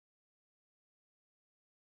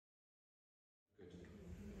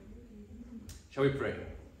Shall we pray?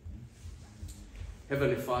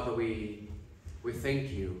 Heavenly Father, we thank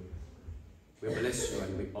you, we bless you,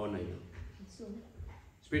 and we honor you.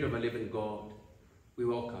 Spirit of a living God, we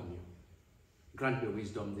welcome you. Grant me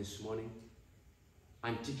wisdom this morning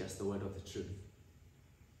and teach us the word of the truth.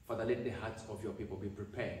 Father, let the hearts of your people be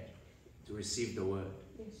prepared to receive the word.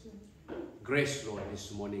 Yes, Lord. Grace, Lord,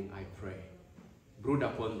 this morning I pray. Brood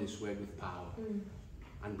upon this word with power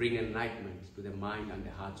and bring enlightenment to the mind and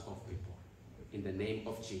the hearts of people. In the name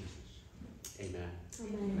of Jesus. Amen.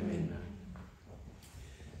 Amen. Amen.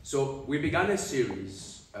 So we began a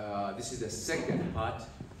series. This is the second part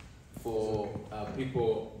for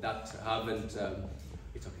people that haven't. It's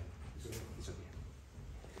okay. It's okay.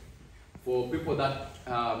 For people that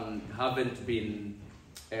haven't been,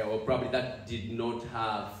 or probably that did not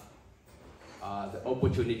have the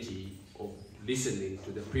opportunity of listening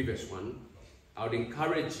to the previous one, I would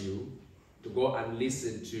encourage you to go and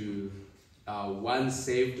listen to once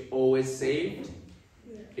saved, always saved.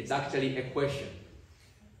 It's actually a question.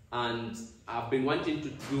 And I've been wanting to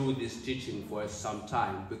do this teaching for some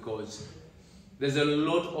time because there's a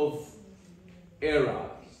lot of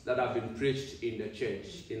errors that have been preached in the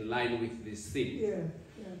church in line with this theme.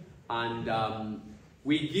 And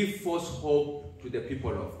we give false hope to the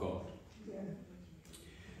people of God.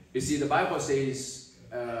 You see, the Bible says,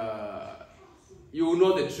 you will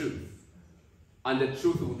know the truth, and the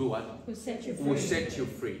truth will do what? Will set you free. Will set you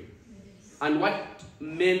free. And what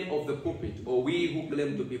men of the pulpit, or we who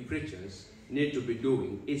claim to be preachers, need to be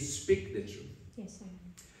doing is speak the truth. Yes, sir.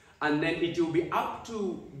 And then it will be up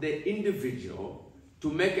to the individual to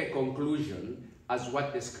make a conclusion as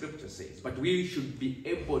what the scripture says. But we should be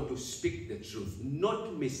able to speak the truth,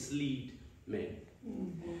 not mislead men.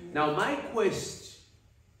 Now, my quest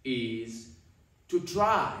is to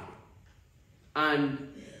try and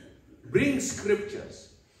bring scriptures.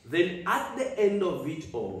 Then at the end of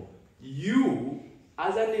it all, you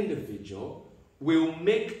as an individual will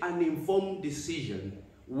make an informed decision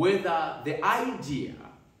whether the idea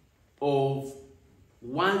of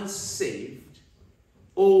once saved,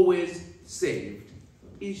 always saved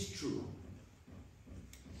is true.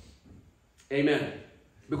 Amen.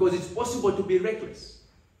 Because it's possible to be reckless.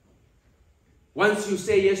 Once you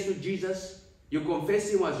say yes to Jesus, you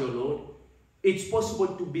confess him as your Lord, it's possible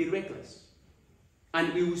to be reckless.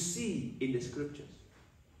 And we will see in the scriptures.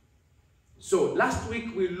 So last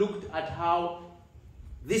week we looked at how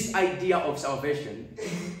this idea of salvation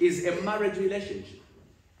is a marriage relationship.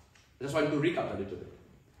 I just want to recap a little bit.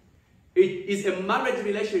 It is a marriage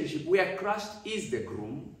relationship where Christ is the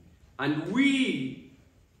groom and we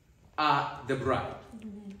are the bride.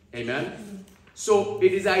 Amen? So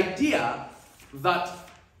it is the idea that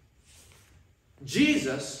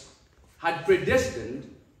Jesus had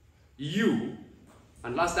predestined you,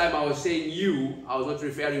 and last time I was saying you, I was not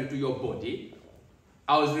referring to your body,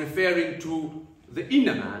 I was referring to the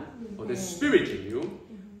inner man, or the spirit in you,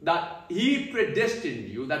 that he predestined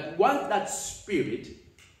you, that once that spirit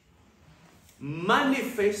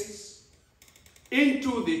manifests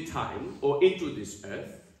into the time, or into this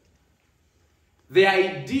earth, the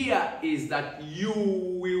idea is that you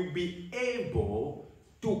will be able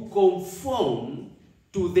to conform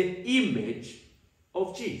to the image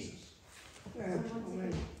of Jesus.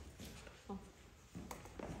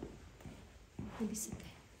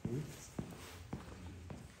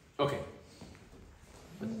 Okay.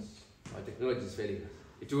 Our technology is failing us.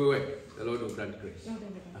 It will work. The Lord will grant grace.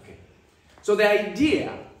 Okay. So the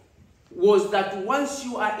idea was that once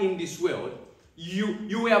you are in this world,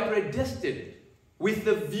 you were predestined with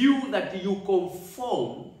the view that you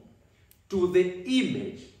conform to the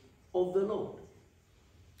image of the Lord.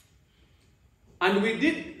 And we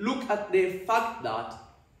did look at the fact that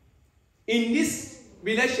in this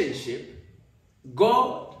relationship,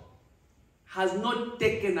 God has not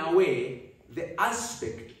taken away the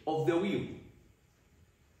aspect of the will.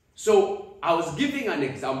 So I was giving an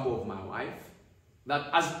example of my wife, that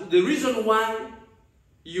as the reason why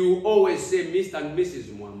you always say Mr. and Mrs.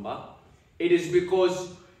 Mwamba, it is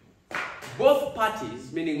because both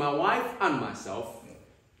parties, meaning my wife and myself,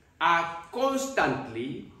 are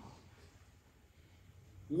constantly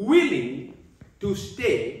willing to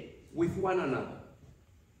stay with one another.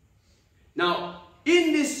 Now,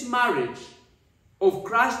 in this marriage of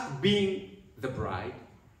Christ being the bride,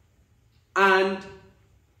 Christ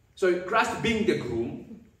being the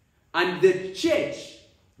groom, and the church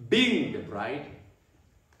being the bride,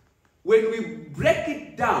 when we break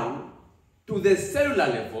it down to the cellular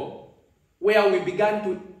level, where we began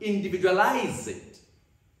to individualize it,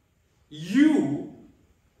 you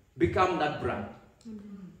become that bride.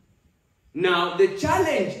 Now, the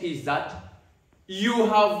challenge is that you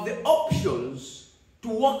have the options to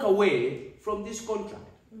walk away from this contract.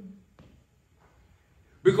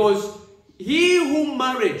 Because he who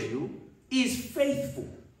married you is faithful.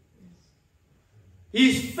 He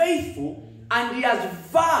is faithful, and he has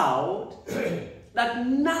vowed that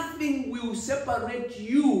nothing will separate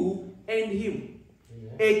you and him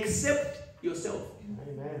except yourself.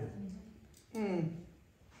 Amen.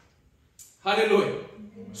 Hallelujah.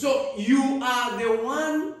 So you are the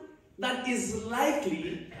one that is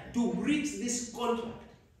likely to breach this contract.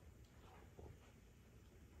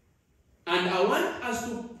 And I want us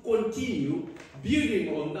to continue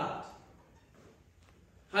building on that.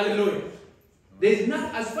 Hallelujah. There's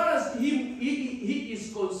not, as far as he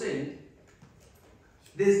is concerned,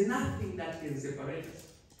 there's nothing that can separate us.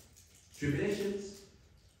 Tribulations,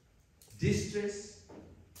 distress,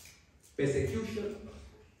 persecution,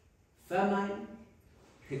 famine,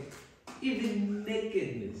 even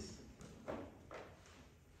nakedness.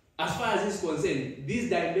 As far as is concerned, these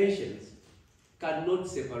dimensions cannot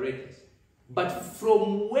separate us. But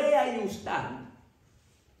from where you stand,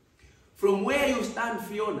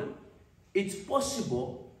 Fiona, it's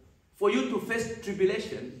possible for you to face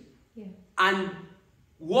tribulation and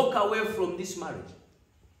walk away from this marriage.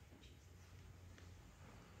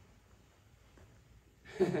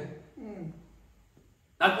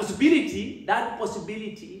 That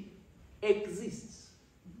possibility exists.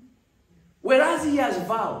 Whereas he has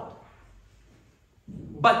vowed.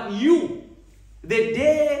 But you, the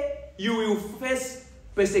day you will face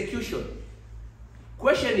persecution,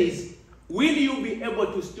 question is, will you be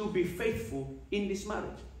able to still be faithful in this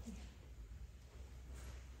marriage?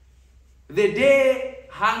 The day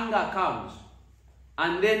hunger comes,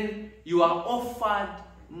 and then you are offered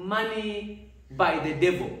money by the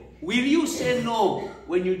devil, will you say no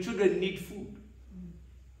when your children need food?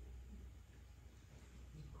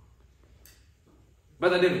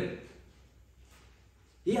 Brother David,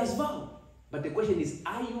 he has vowed. But the question is,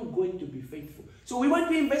 are you going to be faithful? So we want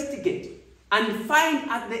to investigate and find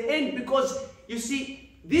at the end, because you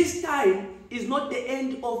see, this time is not the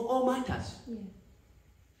end of all matters. Yeah.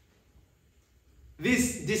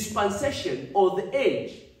 This dispensation or the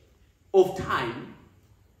age of time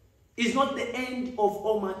is not the end of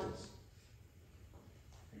all matters.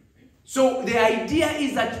 So the idea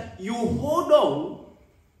is that you hold on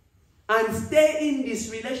and stay in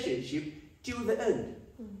this relationship till the end.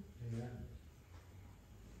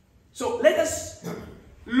 So let us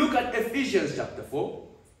look at Ephesians chapter 4,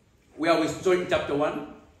 where we started chapter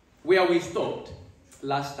 1, where we stopped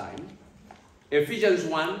last time. Ephesians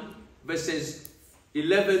 1, verses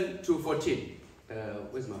 11 to 14.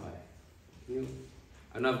 Where's my Bible?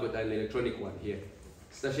 I know I've got an electronic one here.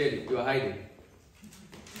 Sister Shelly, you are hiding.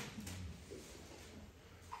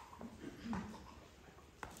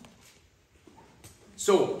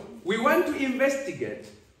 So, we want to investigate.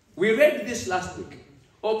 We read this last week.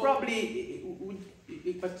 Or probably,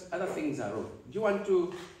 but other things are wrong. Do you want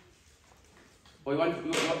to, or you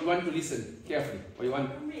want to listen carefully? Or you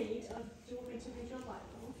want? Read. Do you want me to read your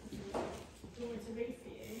Bible? Do you want me to read for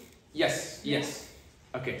you? Yes. Yes.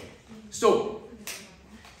 Okay. So,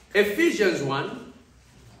 Ephesians 1,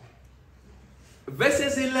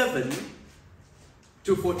 verses 11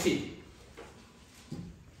 to 14.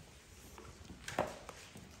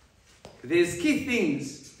 There's key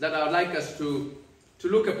things that I would like us to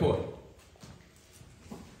look upon.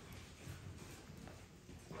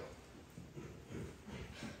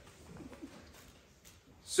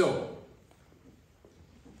 So,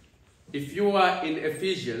 if you are in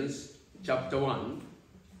Ephesians chapter 1,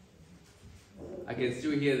 I can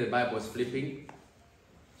still hear the Bible's flipping,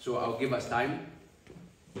 so I'll give us time.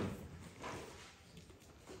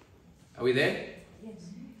 Are we there? Yes.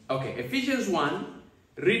 Okay, Ephesians 1,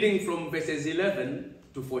 reading from verses 11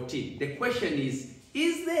 to 14. The question is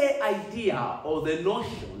the idea or the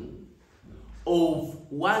notion of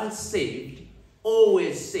once saved,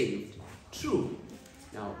 always saved true?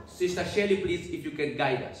 Now, Sister Shelley, please, if you can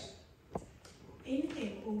guide us. In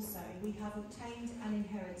him also we have obtained an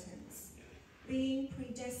inheritance, being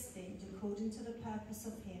predestined according to the purpose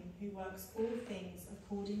of him who works all things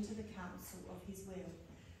according to the counsel of his will,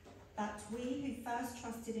 that we who first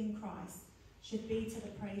trusted in Christ should be to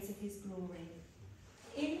the praise of his glory.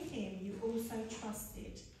 In him you also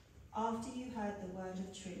trusted, after you heard the word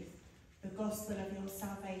of truth, the gospel of your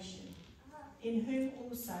salvation, in whom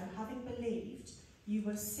also, having believed, you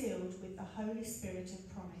were sealed with the Holy Spirit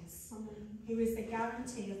of promise, who is the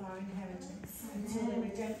guarantee of our inheritance until the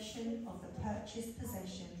redemption of the purchased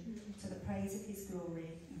possession, to the praise of his glory.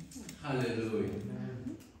 Hallelujah.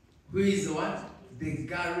 Who is what? The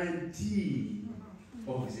guarantee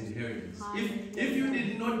of his inheritance. If you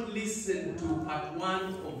did not listen to part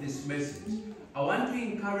 1 of this message, I want to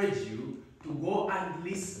encourage you to go and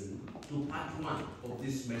listen to part 1 of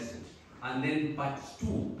this message. And then part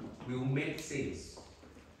 2 will make sense.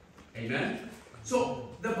 Amen? So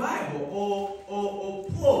the Bible or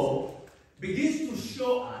Paul begins to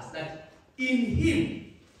show us that in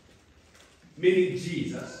him, meaning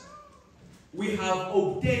Jesus, we have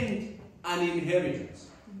obtained an inheritance.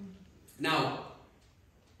 Now,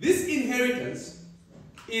 this inheritance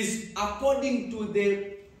is according to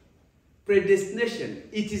the predestination.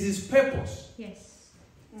 It is his purpose. Yes.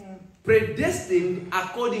 Predestined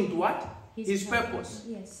according to what? His purpose.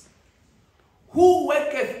 Yes. Who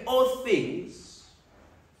worketh all things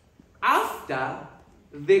after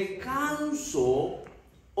the counsel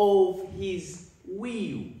of his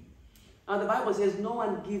will. Now the Bible says no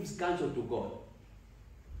one gives counsel to God.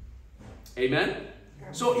 Amen?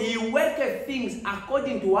 So he worketh things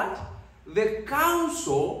according to what? The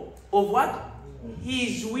counsel of what?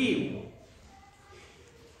 His will.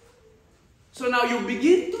 So now you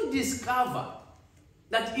begin to discover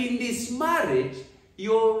that in this marriage,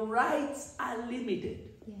 your rights are limited.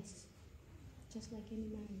 Yes. Just like any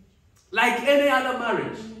marriage. Like any other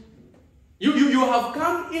marriage. You have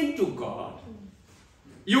come into God.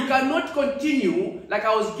 You cannot continue, like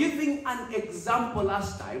I was giving an example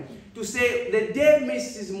last time, to say the day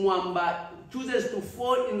Mrs. Mwamba chooses to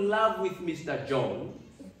fall in love with Mr. John,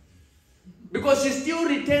 because she still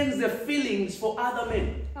retains the feelings for other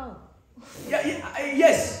men. Oh.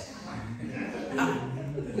 Yes.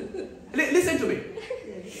 Listen to me.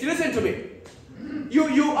 Listen to me. Your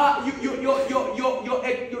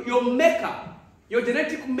makeup, your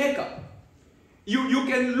genetic makeup. You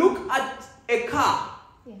can look at a car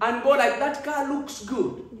and go like, that car looks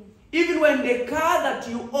good. Even when the car that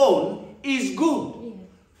you own is good.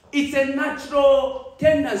 It's a natural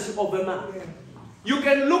tendency of a man. You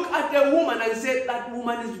can look at a woman and say, that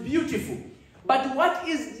woman is beautiful. But what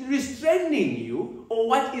is restraining you, or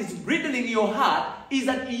what is bridling your heart, is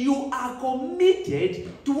that you are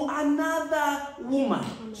committed to another woman.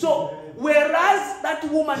 So, whereas that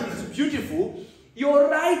woman is beautiful, your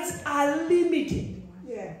rights are limited.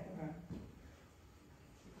 Yeah.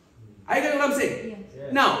 I get what I'm saying?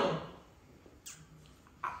 Yeah. Now,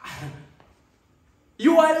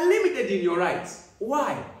 you are limited in your rights.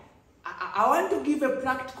 Why? I want to give a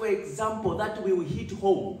practical example that will hit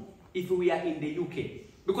home if we are in the UK.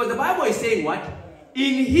 Because the Bible is saying what?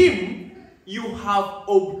 In him, you have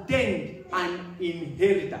obtained an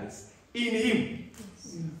inheritance. In him.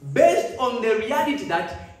 Based on the reality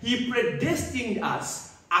that he predestined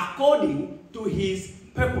us according to his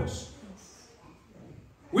purpose.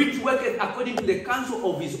 Which worketh according to the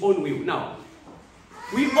counsel of his own will. Now,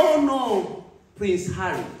 we all know Prince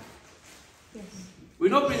Harry. Yes. We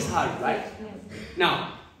know Prince Harry, right? Yes.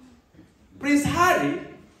 Now, Prince Harry,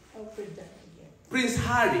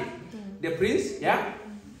 the prince, yeah,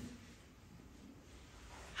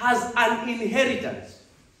 has an inheritance.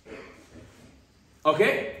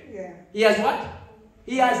 Okay? Yeah. He has what?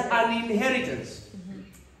 He has an inheritance.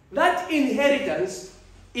 That inheritance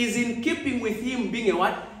is in keeping with him being a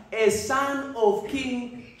what? A son of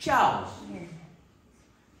King Charles.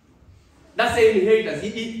 That's the inheritance.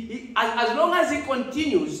 As long as he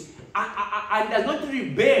continues and does not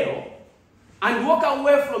rebel and walk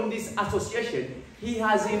away from this association, he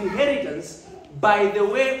has inheritance by the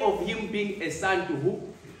way of him being a son to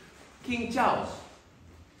who? King Charles.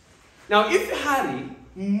 Now, if Harry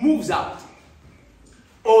moves out,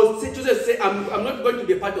 or chooses to say, I'm not going to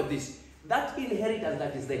be a part of this, that inheritance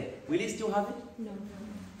that is there, will he still have it? No.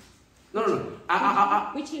 No.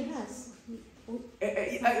 Which he has.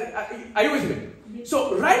 Are you with me?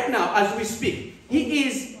 So right now, as we speak, he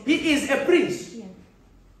is a prince. Yeah.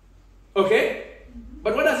 Okay?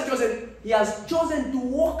 But what has he chosen? He has chosen to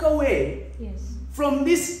walk away from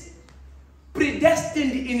this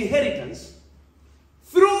predestined inheritance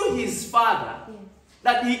through his father,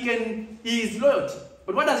 that he is loyalty.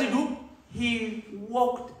 But what does he do? He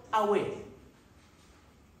walked away.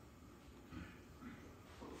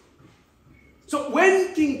 So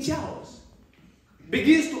when King Charles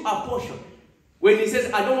begins to apportion, when he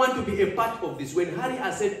says, I don't want to be a part of this, when Harry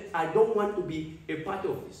has said, I don't want to be a part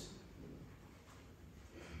of this,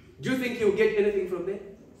 do you think he'll get anything from there?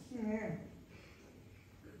 Yeah.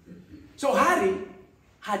 So Harry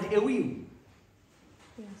had a will.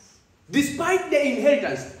 Yes. Despite the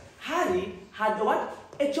inheritance, Harry had what?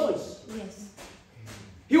 A choice. Yes.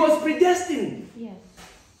 He was predestined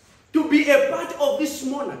to be a part of this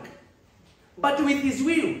monarch. But with his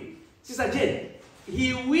will, Sister Jane,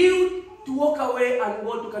 he willed to walk away and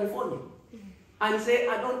go to California. and say,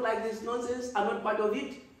 I don't like this nonsense, I'm not part of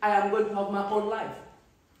it, I am going to have my own life.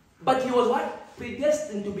 But he was what?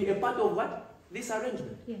 Predestined to be a part of what? This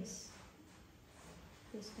arrangement. Yes.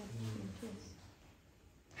 This arrangement,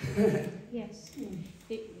 yes.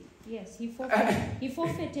 Yes. Yes, he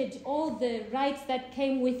forfeited all the rights that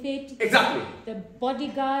came with it. Exactly. The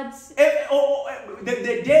bodyguards.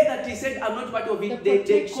 The day that he said, I'm not part of it,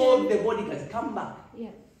 they called the bodyguards, come back. Yeah.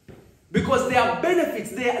 Because there are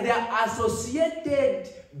benefits, there are associated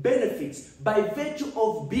benefits by virtue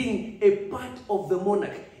of being a part of the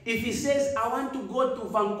monarch. If he says, I want to go to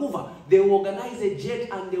Vancouver, they will organize a jet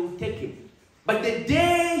and they will take him. But the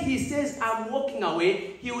day he says, I'm walking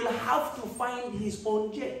away, he will have to find his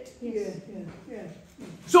own jet. Yes. Yeah.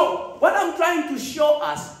 So, what I'm trying to show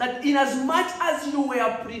us, that in as much as you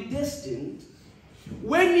were predestined,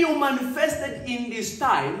 when you manifested in this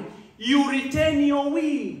time, you retain your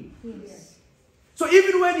will. Yes. So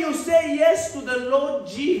even when you say yes to the Lord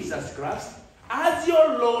Jesus Christ as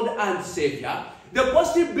your Lord and Savior, the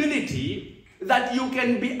possibility that you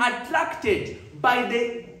can be attracted by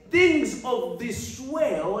the things of this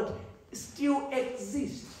world still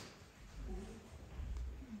exist.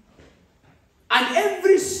 And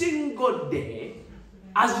every single day,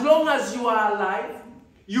 as long as you are alive,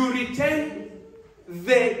 you retain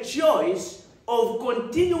the choice of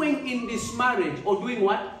continuing in this marriage or doing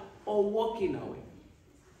what? Or walking away.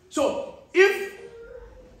 So, if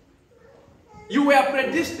you were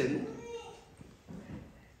predestined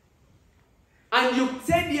and you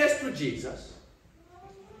said yes to Jesus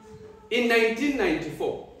in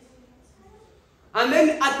 1994, and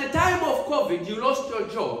then at the time of COVID, you lost your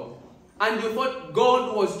job and you thought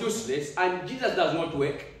God was useless and Jesus does not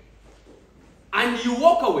work, and you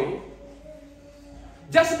walk away,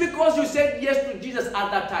 just because you said yes to Jesus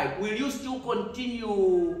at that time, will you still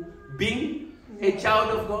continue being a child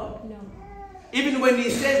of God? No. Even when he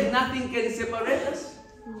says nothing can separate us?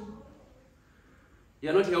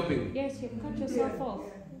 You're not helping me. Yes, you cut yourself off.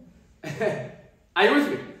 Are you with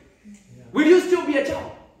me? Will you still be a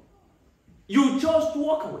child? You chose to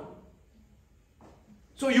walk away.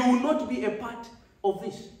 So you will not be a part of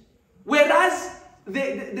this. Whereas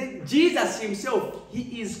Jesus himself,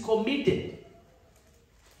 he is committed.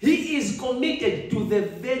 He is committed to the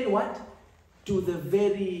very what? To the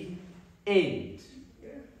very end.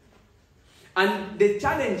 And the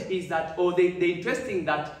challenge is that, or the interesting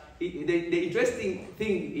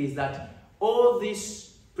thing is that all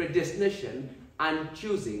this predestination and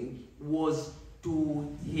choosing was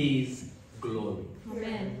to his glory.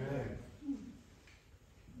 Amen.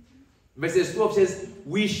 Verses 12 says,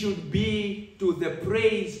 we should be to the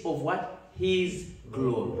praise of what? His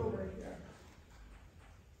glory.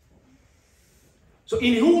 So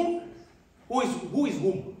in whom? Who is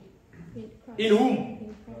whom? In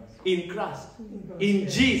whom? In Christ. In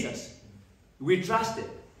Jesus. We trusted.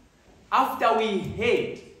 After we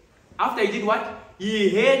heard, after he did what? He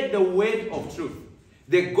heard the word of truth.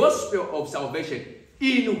 The gospel of salvation.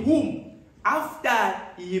 In whom? After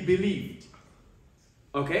he believed.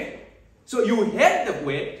 Okay? So you heard the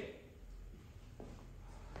word.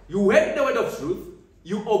 You heard the word of truth.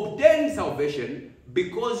 You obtained salvation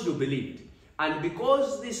because you believed. And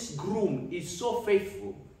because this groom is so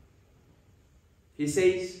faithful, he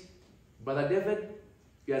says, Brother David,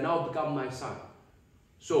 you are now become my son.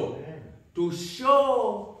 So, to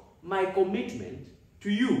show my commitment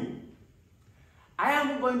to you, I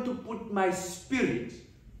am going to put my spirit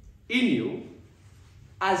in you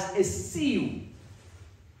as a seal.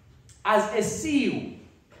 As a seal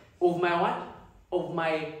of my what? Of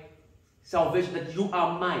my salvation, that you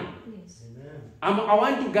are mine. Yes. I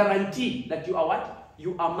want to guarantee that you are what?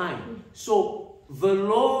 You are mine. So the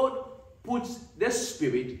Lord puts the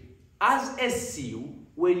Spirit as a seal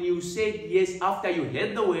when you said yes, after you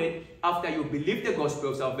heard the word, after you believed the gospel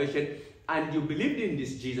of salvation, and you believed in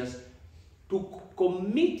this Jesus, to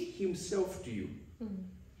commit himself to you.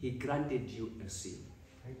 He granted you a seal.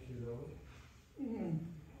 Thank you, Lord.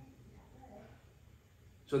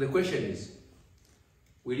 So the question is,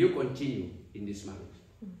 will you continue in this marriage?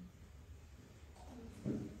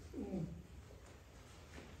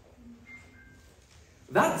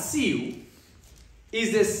 That seal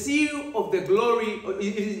is a seal of the glory,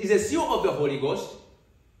 it is a seal of the Holy Ghost.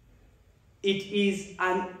 It is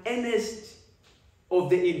an earnest of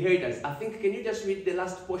the inheritance. I think, can you just read the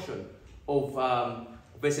last portion of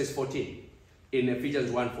verses 14 in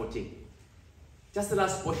Ephesians 1:14? Just the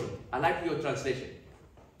last portion. I like your translation.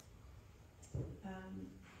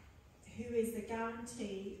 Who is the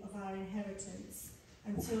guarantee of our inheritance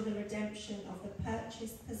until the redemption of the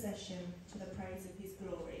purchased possession to the praise of his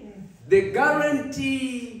glory. The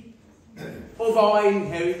guarantee of our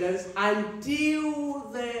inheritance until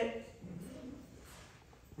the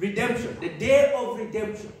redemption, the day of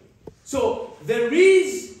redemption. So there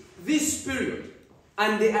is this period,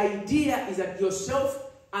 and the idea is that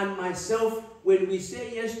yourself and myself, when we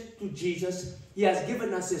say yes to Jesus, he has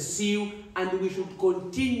given us a seal, and we should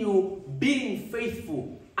continue being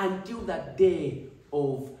faithful until that day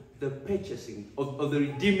of the purchasing, of the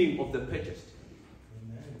redeeming of the purchased.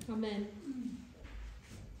 Amen.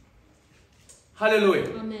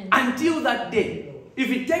 Hallelujah. Amen. Until that day. If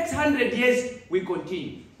it takes 100 years, we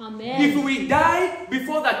continue. Amen. If we die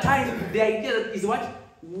before that time, the idea is what?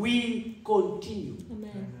 We continue.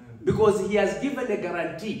 Amen. Because he has given a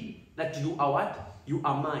guarantee that you are what? You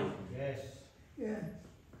are mine. Yes. Yeah.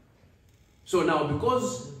 So now,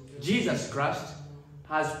 because Jesus Christ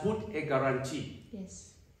has put a guarantee,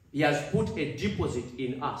 Yes. he has put a deposit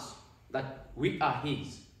in us that we are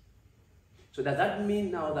his. So does that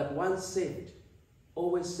mean now that once saved,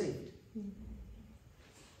 always saved?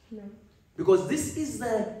 No. Because this is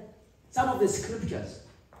some of the scriptures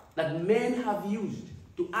that men have used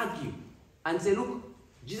to argue and say, look,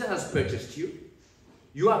 Jesus has purchased you.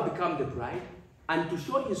 You have become the bride. And to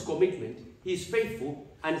show his commitment, he is faithful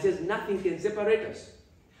and says nothing can separate us.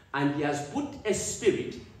 And he has put a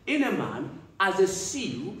spirit in a man as a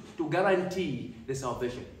seal to guarantee the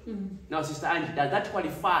salvation. Now, Sister Angie, does that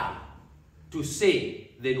qualify to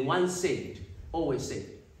say then once saved, always saved?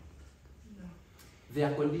 No.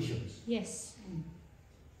 There are conditions. Yes.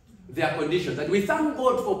 There are conditions. And we thank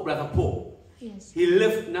God for Brother Paul. Yes. He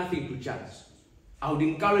left nothing to chance. I would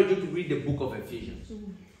encourage you to read the book of Ephesians.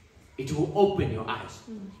 It will open your eyes.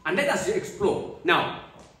 And let us explore. Now,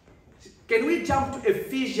 can we jump to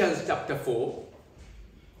Ephesians chapter 4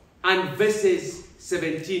 and verses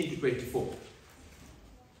 17 to 24?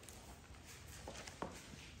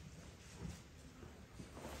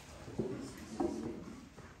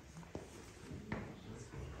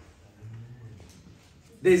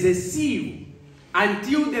 There's a seal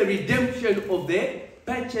until the redemption of the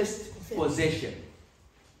purchased possession.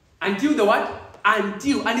 Until the what?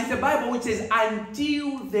 Until. And it's the Bible which says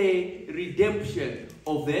until the redemption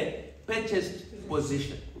of the purchased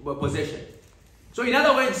possession. So in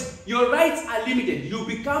other words, your rights are limited. You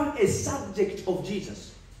become a subject of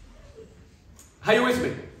Jesus. Are you with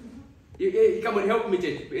me? Come on, help me,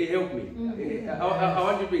 help me. I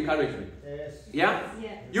want you to encourage me. Yes. Yeah?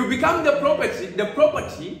 Yeah. You become the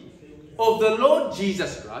property of the Lord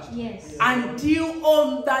Jesus Christ. Yes. Until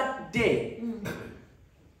on that day.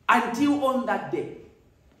 Until on that day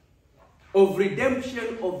of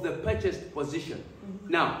redemption of the purchased possession.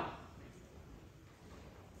 Now,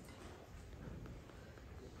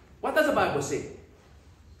 what does the Bible say?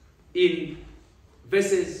 In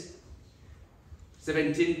verses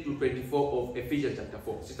 17 to 24 of Ephesians chapter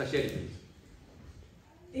 4. Sister Sherry, please.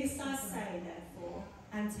 This I say, therefore,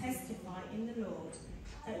 and testify in the Lord,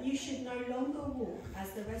 that you should no longer walk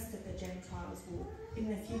as the rest of the Gentiles walk, in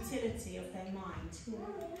the futility of their mind,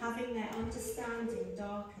 having their understanding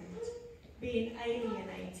darkened, being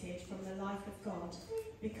alienated from the life of God,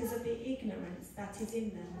 because of the ignorance that is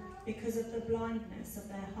in them, because of the blindness of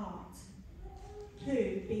their heart,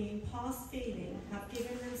 who, being past feeling, have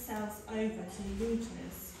given themselves over to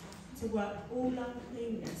lewdness, to work all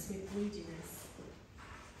uncleanness with greediness.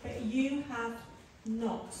 But you have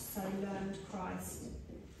not so learned Christ,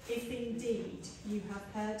 if indeed you have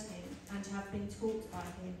heard him and have been taught by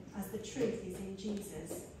him, as the truth is in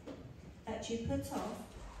Jesus, that you put off,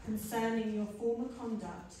 concerning your former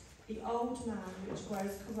conduct, the old man which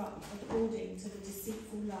grows corrupt according to the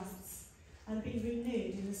deceitful lusts, and be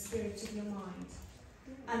renewed in the spirit of your mind,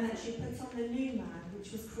 and that you put on the new man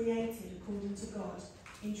which was created according to God,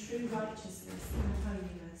 in true righteousness and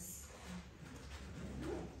holiness.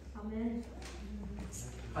 Amen.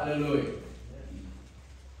 Hallelujah.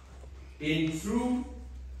 In true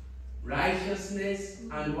righteousness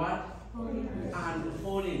and what? Holiness. And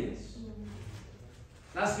holiness.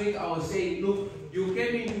 Last week I was saying, look, you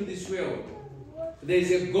came into this world. There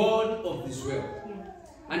is a God of this world.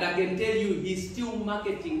 And I can tell you, he's still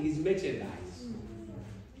marketing his merchandise.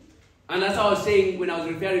 And as I was saying when I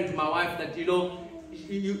was referring to my wife, that, you know,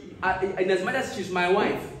 and as much as she's my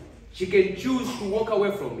wife, she can choose to walk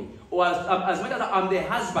away from me. Or as much as I'm the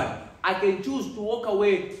husband, I can choose to walk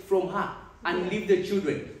away from her and leave the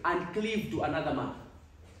children and cleave to another man.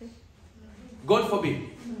 God forbid.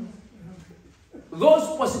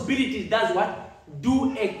 Those possibilities, that's what?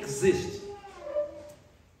 Do exist.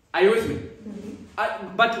 Are you with me?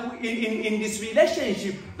 But in this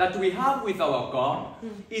relationship that we have with our God,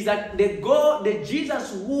 is that the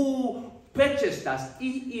Jesus who purchased us,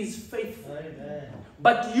 he is faithful. Amen.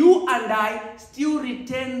 But you and I still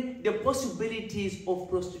retain the possibilities of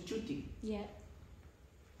prostituting. Yeah.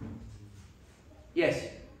 Yes.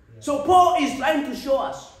 So Paul is trying to show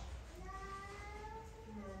us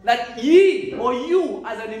that ye or you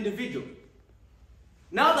as an individual,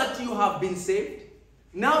 now that you have been saved,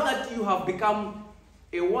 now that you have become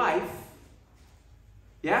a wife,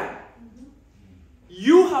 yeah,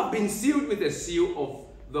 you have been sealed with the seal of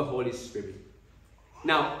the Holy Spirit.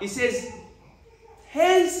 Now, it says,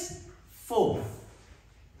 henceforth,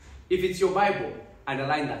 if it's your Bible,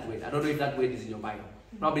 underline that word. I don't know if that word is in your Bible.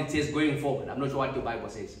 Probably it says going forward. I'm not sure what your Bible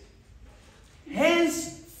says.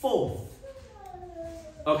 Henceforth.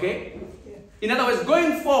 Okay? In other words,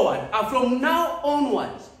 going forward, from now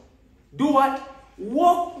onwards, do what?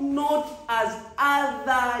 Walk not as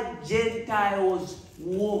other Gentiles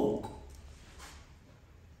walk.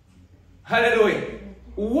 Hallelujah.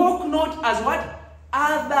 Walk not as what?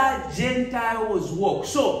 Other Gentiles walk.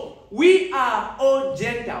 So, we are all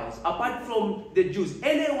Gentiles, apart from the Jews.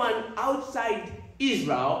 Anyone outside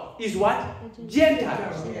Israel is what?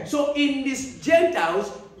 Gentiles. Yeah. So, in these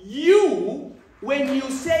Gentiles, you, when you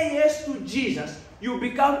say yes to Jesus, you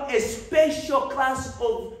become a special class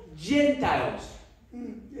of Gentiles.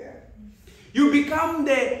 Yeah. You become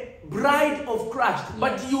the bride of Christ,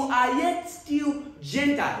 but you are yet still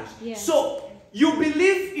Gentiles. Yeah. So, you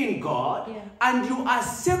believe in God, Yeah. and you are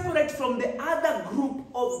separate from the other group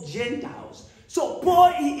of Gentiles. So,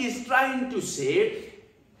 Paul is trying to say,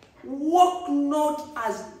 walk not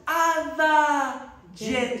as other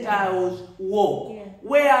Gentiles walk, Yeah.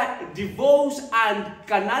 where divorce and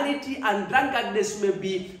carnality and drunkenness may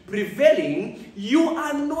be prevailing. You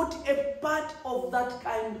are not a part of that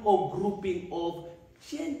kind of grouping of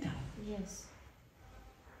Gentiles. Yes.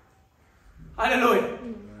 Hallelujah.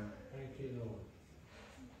 Thank you, Lord.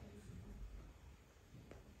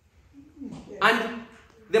 And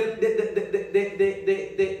the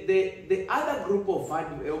other group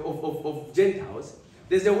of Gentiles,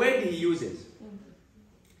 there's a word he uses.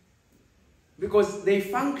 Because they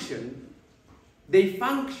function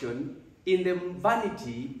in the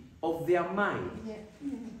vanity of their mind. Yeah.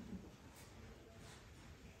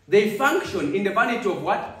 They function in the vanity of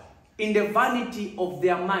what? In the vanity of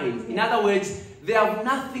their minds. In other words, they have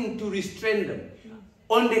nothing to restrain them.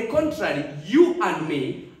 On the contrary, you and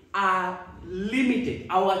me are limited.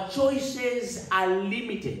 Our choices are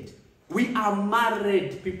limited. We are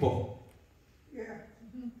married people. Yeah.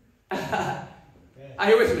 Are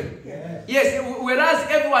you with me? Yeah. Yes, whereas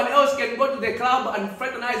everyone else can go to the club and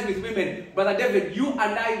fraternize with women, Brother David, you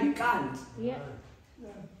and I, we can't. Yeah.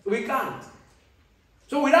 We can't.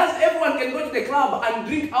 So whereas everyone can go to the club and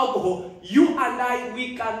drink alcohol, you and I,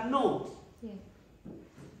 we cannot. Yeah.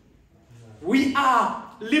 We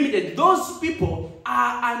are limited. Those people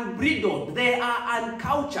are unbridled. They are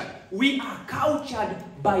uncultured. We are cultured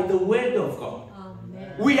by the word of God.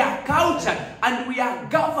 Amen. We are cultured and we are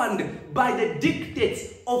governed by the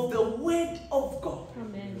dictates of the word of God.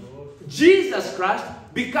 Amen. Jesus Christ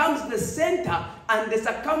becomes the center and the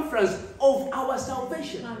circumference of our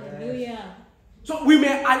salvation. Hallelujah. So we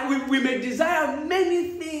may desire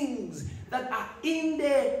many things that are in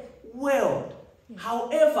the world.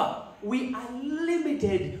 However, we are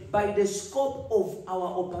limited by the scope of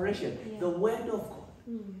our operation, the word of God.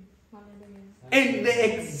 Hallelujah. And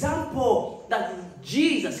the example that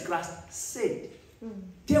Jesus Christ said,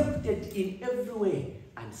 tempted in every way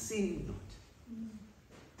and sinned not.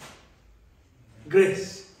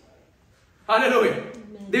 Grace. Hallelujah.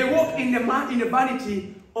 Amen. They walk in the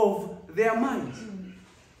vanity of their minds.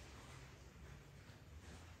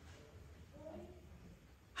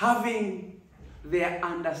 Having their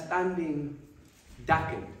understanding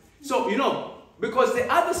darkened. So, because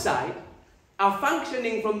the other side are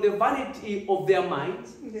functioning from the vanity of their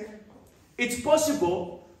minds, it's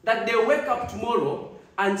possible that they wake up tomorrow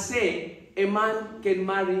and say, a man can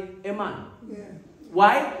marry a man.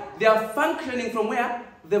 Why? They are functioning from where?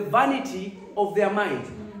 The vanity of their minds.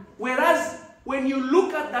 Whereas, when you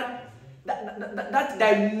look at that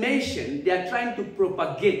dimension they are trying to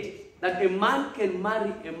propagate, that a man can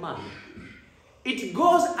marry a man, it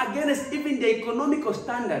goes against even the economical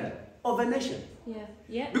standard of a nation. Yeah.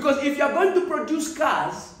 Yeah. Because if you are going to produce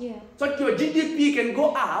cars, Yeah. so that your GDP can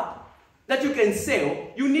go up, that you can sell,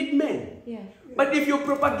 you need men. Yeah. But if you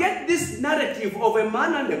propagate this narrative of a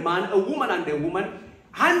man and a man, a woman and a woman,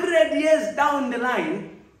 100 years down the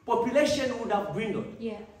line, population would have dwindled.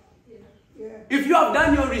 Yeah. If you have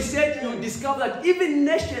done your research, you discover that even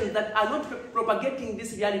nations that are not propagating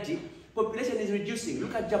this reality, Population is reducing.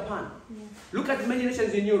 Look at Japan. Yeah. Look at many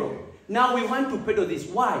nations in Europe. Now we want to peddle this.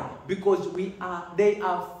 Why? Because they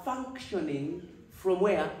are functioning from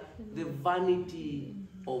where? The vanity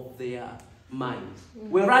of their minds.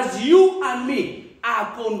 Whereas you and me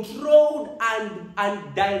are controlled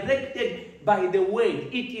and directed by the word.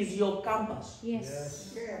 It is your compass.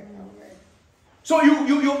 Yes. So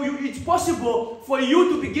it's possible for you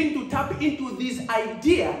to begin to tap into these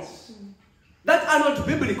ideas that are not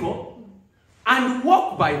biblical and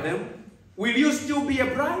walk by them. Will you still be a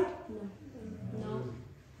bride? No.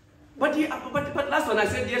 But last one I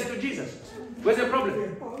said yes to Jesus. What's the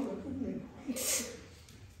problem?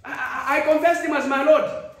 I confessed him as my Lord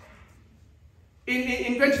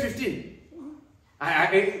in 2015.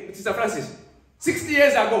 Sister Francis, 60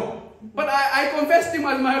 years ago. But I confessed him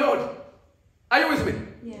as my Lord. Are you with me?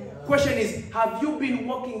 Yeah. Question is, have you been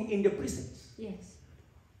walking in the precepts? Yes.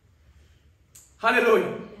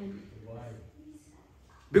 Hallelujah. Why?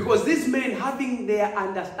 Because these men, having their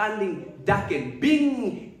understanding darkened,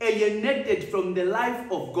 being alienated from the life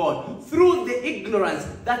of God through the ignorance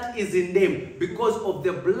that is in them because of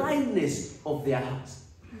the blindness of their hearts.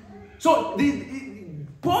 So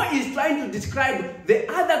Paul is trying to describe the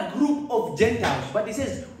other group of Gentiles, but he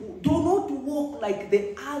says, do not walk like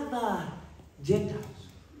the other Gentiles.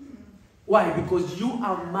 Why? Because you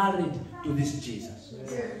are married to this Jesus.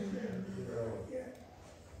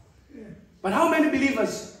 But how many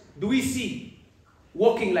believers do we see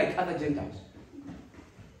walking like other Gentiles?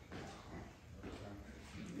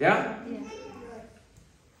 Yeah? Yeah.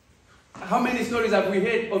 How many stories have we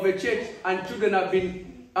heard of a church and children have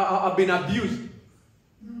been abused?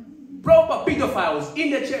 Proper pedophiles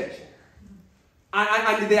in the church.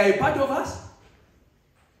 And they are a part of us?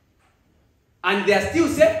 And they are still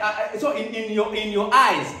safe? So in your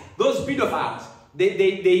eyes, those pedophiles,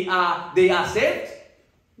 they are saved?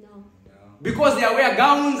 No. Because they wear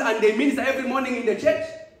gowns and they minister every morning in the church?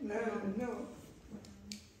 No.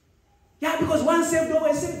 Yeah, because once saved,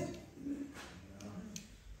 always saved.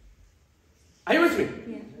 Are you with me?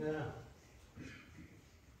 Yeah.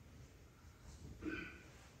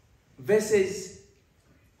 Verses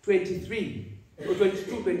 23, or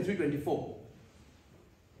 22, 23, 24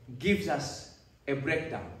 gives us a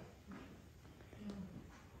breakdown.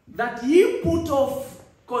 That ye put off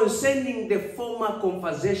concerning the former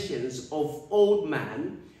conversations of old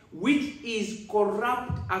man, which is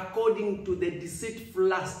corrupt according to the deceitful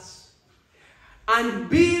lusts, and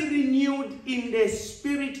be renewed in the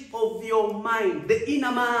spirit of your mind. The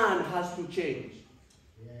inner man has to change.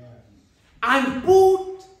 And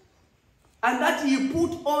that ye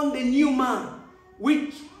put on the new man,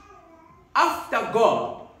 which after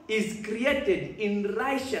God is created in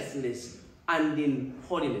righteousness and in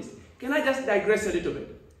holiness. Can I just digress a little bit?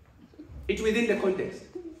 It's within the context.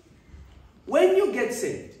 When you get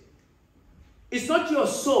saved, it's not your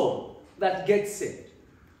soul that gets saved.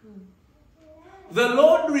 The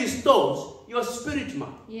Lord restores your spirit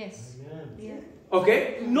man. Yes. Yeah.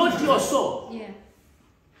 Okay? Not your soul. Yeah.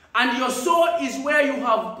 And your soul is where you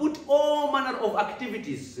have put all manner of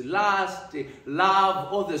activities. Lust,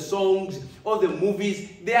 love, all the songs, all the movies.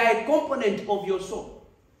 They are a component of your soul.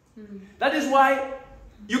 That is why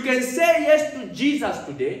you can say yes to Jesus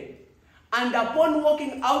today, and upon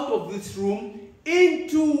walking out of this room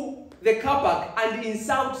into the car park and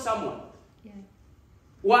insult someone. Yeah.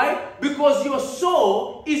 Why? Because your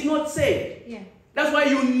soul is not saved. Yeah. That's why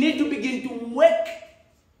you need to begin to work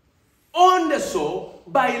on the soul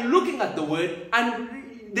by looking at the word,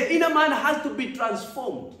 and the inner man has to be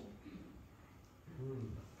transformed.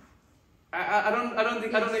 I don't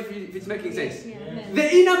know if it's making sense. Yeah.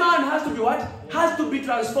 The inner man has to be what? Has to be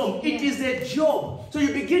transformed. It Yeah. is a job. So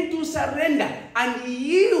you begin to surrender and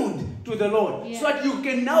yield to the Lord, Yeah. so that you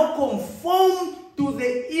can now conform to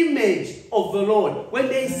the image of the Lord. When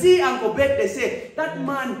they see Uncle Bet, they say, that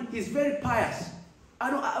man is very pious.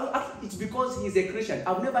 It's because he's a Christian.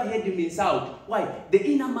 I've never heard him insult. Why? The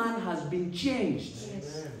inner man has been changed.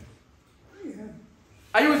 Yes.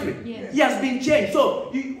 Are you with me? Yes. He has been changed. So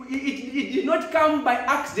it did not come by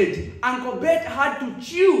accident. Uncle Bet had to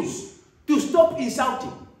choose to stop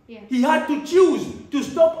insulting. Yeah. He had to choose to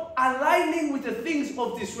stop aligning with the things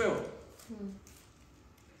of this world.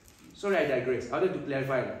 Sorry, I digress. I wanted to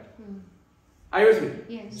clarify that. Are you with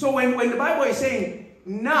me? Yes. So when the Bible is saying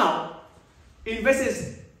now, in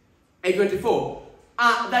verses 24,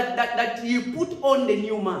 that you put on the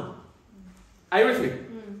new man. Are you with me?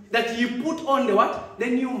 That you put on the what? The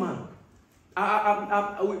new man.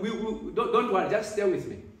 Don't worry, just stay with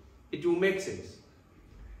me. It will make sense.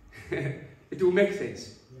 It will make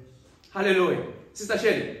sense. Hallelujah. Sister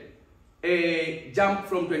Shelley, jump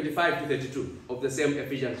from 25 to 32 of the same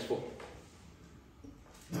Ephesians 4.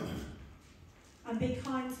 And be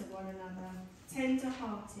kind to one another,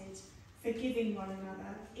 tender-hearted, forgiving one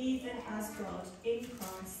another, even as God in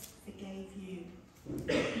Christ forgave you.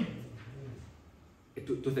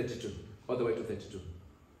 To 32, all the way to 32.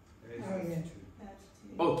 Oh, yeah.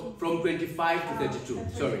 Oh, from 25 to 32.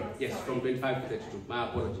 25, Sorry, yes, sorry. from 25 to 32. My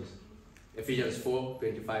apologies. Ephesians 4,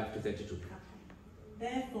 25 to 32. Okay.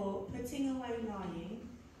 Therefore, putting away lying,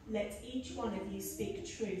 let each one of you speak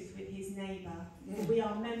truth with his neighbour, for we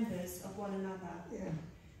are members of one another. Yeah.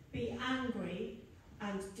 Be angry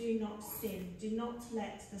and do not sin. Do not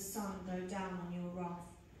let the sun go down on your wrath,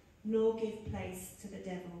 nor give place to the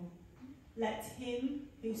devil. Let him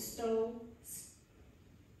who stole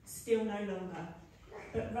steal no longer,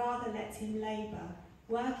 but rather let him labour,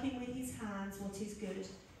 working with his hands what is good,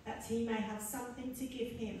 that he may have something to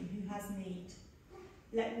give him who has need.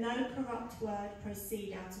 Let no corrupt word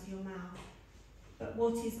proceed out of your mouth, but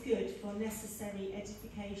what is good for necessary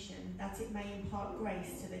edification, that it may impart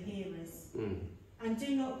grace to the hearers. And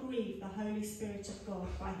do not grieve the Holy Spirit of God,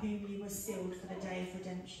 by whom you were sealed for the day of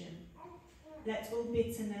redemption. Let all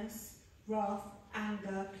bitterness, wrath,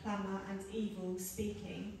 anger, clamour, and evil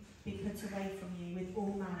speaking be put away from you with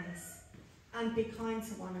all malice. And be kind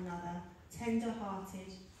to one another,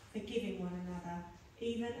 tender-hearted, forgiving one another,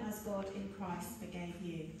 even as God in Christ forgave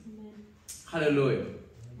you. Amen. Hallelujah.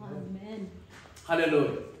 Amen.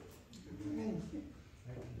 Hallelujah.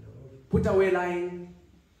 Put away lying,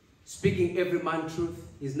 speaking every man truth,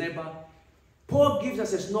 his neighbor. Paul gives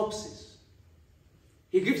us a synopsis.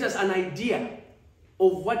 He gives us an idea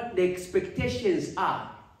of what the expectations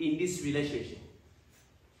are in this relationship.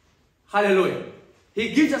 Hallelujah.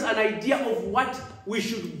 He gives us an idea of what we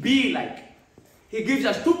should be like. He gives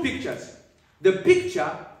us two pictures. The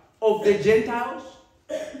picture of the Gentiles,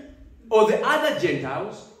 or the other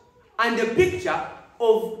Gentiles, and the picture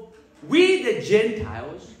of we the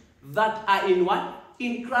Gentiles that are in what?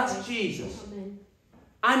 In Christ Jesus. Amen.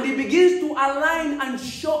 And he begins to align and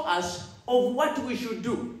show us of what we should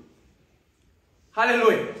do.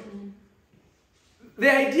 Hallelujah.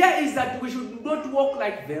 The idea is that we should not walk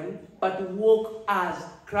like them, but walk as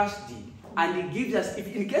Christ did. And he gives us, if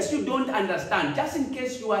in case you don't understand, just in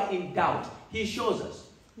case you are in doubt, he shows us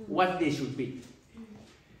what they should be.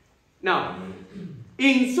 Now,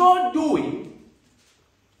 in so doing,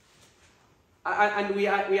 and we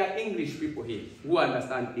are English people here who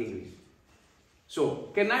understand English. So,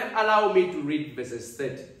 can I allow me to read verses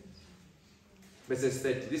 30? Verses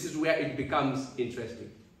 30. This is where it becomes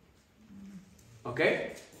interesting.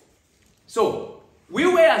 Okay? So, we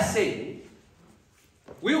were saying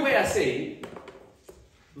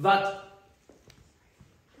that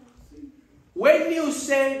when you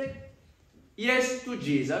said yes to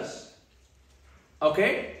Jesus,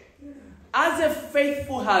 okay, as a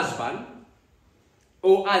faithful husband,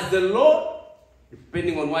 or as the Lord,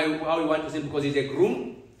 depending on how you want to say, because he's a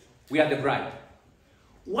groom, we are the bride.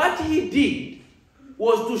 What he did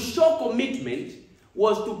was to show commitment,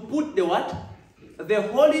 was to put the what? The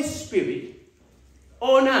Holy Spirit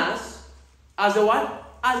on us as a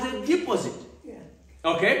what? As a deposit. Yeah.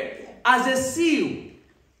 Okay? Yeah. As a seal.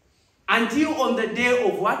 Until on the day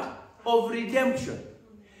of what? Of redemption.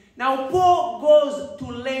 Now Paul goes to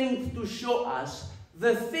length to show us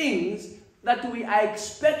the things that we are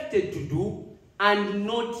expected to do and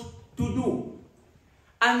not to do.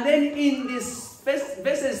 And then in this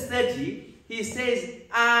verses 30, he says,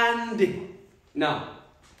 and. Now,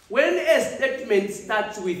 when a statement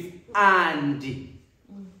starts with and,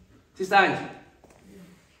 Sister Angie,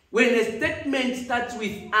 when a statement starts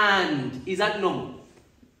with and, is that normal?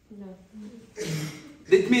 No.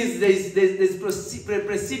 That means there's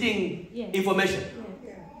preceding information.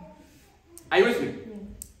 Yeah. Are you with me? Yeah.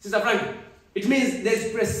 Sister Frankie, it means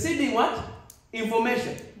there's preceding what?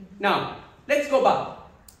 Information. Now, let's go back.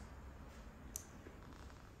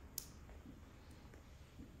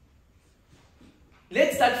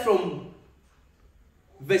 Let's start from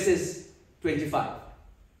verses 25.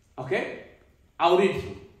 Okay? I'll read.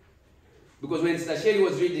 Because when Sister Sherry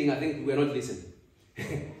was reading, I think we were not listening.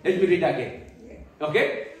 Let me read again.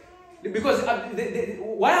 Okay? Because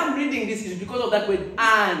why I'm reading this is because of that word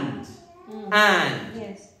and. And.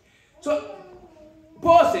 Yes. So,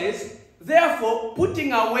 Paul says, therefore,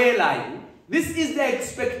 putting away lying, this is the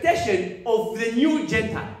expectation of the new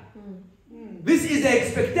Gentile. This is the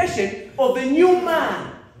expectation of the new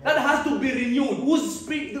man that has to be renewed, whose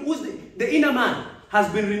the inner man has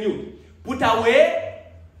been renewed. Put away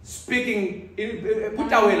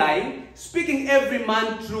lying, speaking every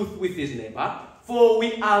man truth with his neighbor, for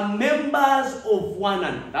we are members of one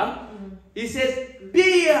another. He says,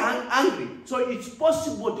 be angry. So it's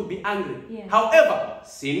possible to be angry. Yes. However,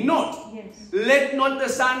 sin not. Yes. Let not the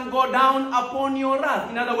sun go down upon your wrath.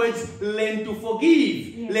 In other words, learn to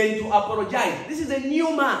forgive. Yes. Learn to apologize. This is a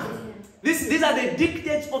new man. Yes. These are the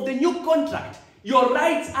dictates of the new contract. Your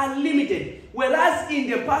rights are limited. Whereas in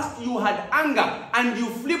the past you had anger and you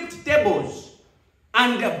flipped tables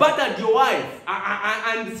and battered your wife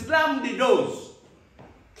and slammed the doors.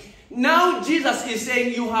 Now Jesus is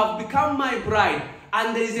saying, you have become my bride,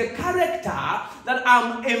 and there is a character that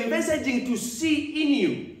I'm envisaging to see in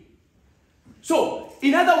you. So,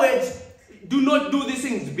 in other words, do not do these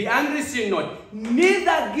things. Be angry, sin not.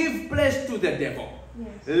 Neither give place to the devil. Yes.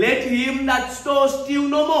 Let him that stores steal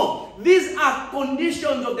no more. These are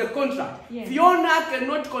conditions of the contract. Yes. Fiona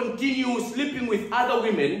cannot continue sleeping with other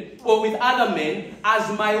women or with other men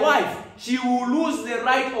as my wife. She will lose the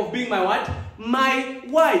right of being my what? My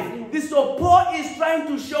wife. Yes. This so Paul is trying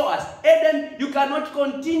to show us, Eden, you cannot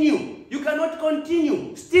continue. You cannot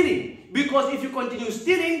continue stealing. Because if you continue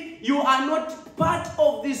stealing, you are not part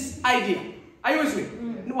of this idea. Are you with me?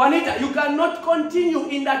 Juanita, you cannot continue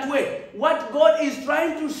in that way. What God is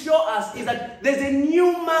trying to show us is that there's a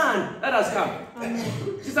new man that has come.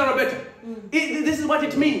 Sister Roberta, this is what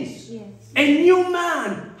it means. Yes. A new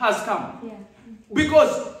man has come. Yeah.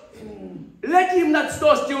 Because let him that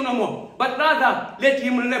store steal no more, but rather let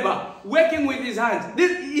him labor, working with his hands.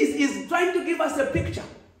 This is trying to give us a picture.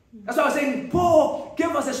 That's why I was saying Paul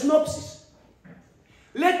gave us a synopsis.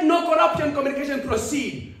 Let no corruption communication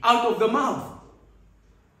proceed out of the mouth.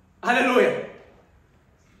 Hallelujah.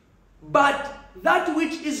 But that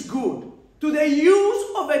which is good to the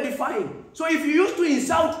use of edifying. So if you used to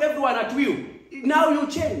insult everyone at will, now you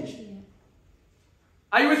change. Yeah.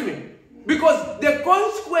 Are you with me? Because the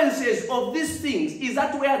consequences of these things is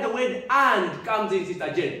that where the word and comes in,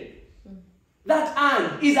 Sister Jane. That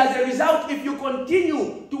and is as a result, if you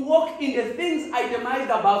continue to walk in the things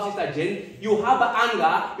itemized above, Sister Jane, you harbor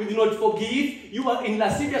anger, you do not forgive, you are in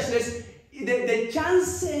lasciviousness, the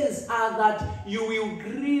chances are that you will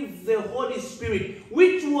grieve the Holy Spirit,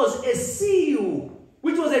 which was a seal,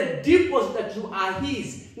 which was a deposit that you are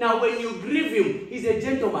his. Now when you grieve him, he's a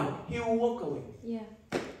gentleman, he will walk away. Yeah.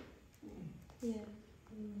 Yeah.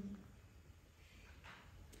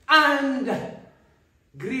 And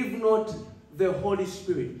grieve not the Holy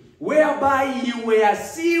Spirit, whereby you were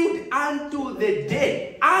sealed unto the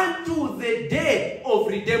day of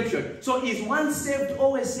redemption. So is one saved,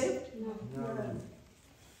 always saved? No.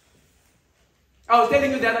 I was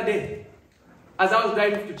telling you the other day, as I was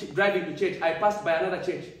driving to church, I passed by another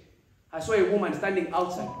church. I saw a woman standing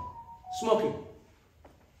outside, smoking.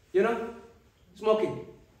 You know? Smoking.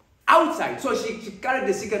 Outside. So she carried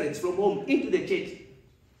the cigarettes from home into the church.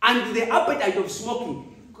 And the appetite of smoking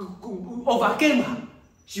overcame her.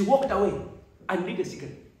 She walked away and lit a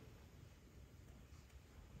cigarette.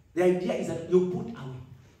 The idea is that you put away.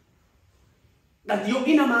 That your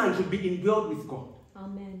inner man should be indwelled with God.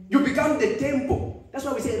 Amen. You become the temple. That's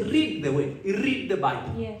why we say read the word. Read the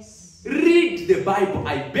Bible. Yes. Read the Bible.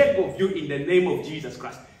 I beg of you in the name of Jesus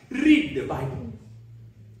Christ. Read the Bible.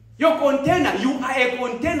 Your container, you are a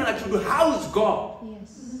container that should house God.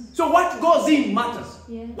 Yes. So what goes in matters.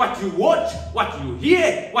 Yeah. What you watch, what you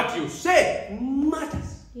hear, what you say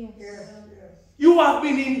matters. Yes. You have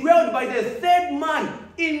been indwelled by the third man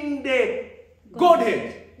in the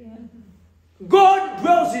Godhead. Yeah. God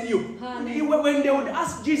dwells in you. Hallelujah. When they would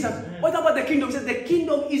ask Jesus, what about the kingdom? He says, the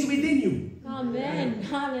kingdom is within you. Amen.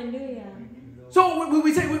 Hallelujah. So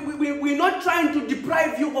we say we're not trying to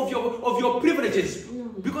deprive you of your privileges. No.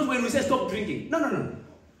 Because when we say stop drinking. No.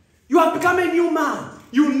 You have become a new man.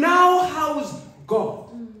 You now house God.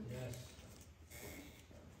 Yes.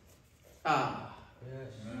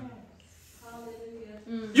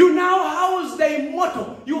 Hallelujah. You now house the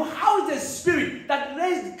immortal. You house the spirit that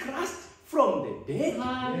raised Christ from the dead.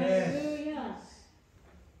 Hallelujah.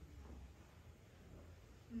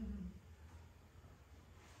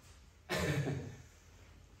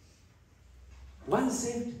 Once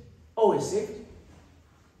saved, always saved.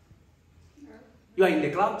 You are in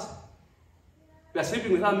the clubs. You are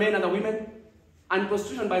sleeping with other men and other women. And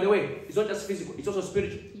prostitution, by the way, is not just physical, it's also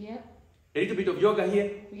spiritual. Yeah. A little bit of yoga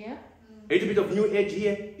here, Yeah. a little bit of new age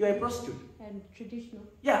here, you are a prostitute. And traditional.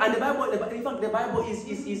 Yeah, and the Bible, in fact, the Bible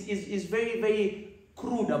is very, very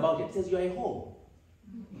crude about it. It says you are a whore.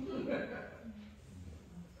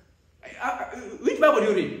 Which Bible do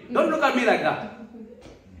you read? Don't look at me like that.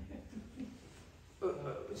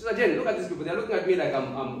 Sister Jane, look at these people. They're looking at me like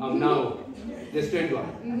I'm now the strange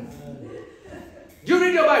one. Do you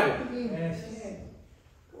read your Bible? Yes.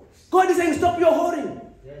 God is saying, stop your whoring.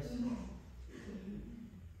 Yes.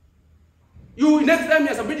 You next time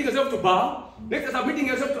you're submitting yourself to Baal, next time submitting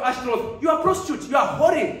yourself to Ashtaroth, you are prostitute, you are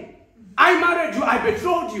whoring. I married you, I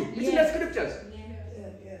betrothed you. It's in the scriptures.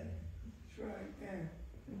 Yeah. That's right, yeah.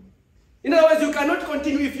 In other words, you cannot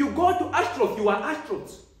continue. If you go to Ashtaroth, you are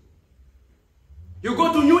Ashtaroth. You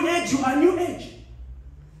go to New Age, you are New Age.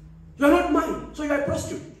 You are not mine, so you are a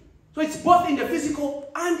prostitute. So it's both in the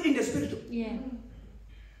physical and in the spiritual. Yeah.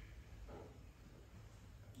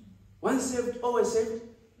 Once saved, always saved.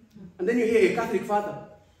 And then you hear a Catholic father.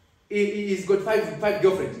 He's got five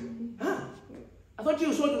girlfriends. Ah, I thought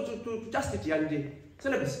you sold to chastity and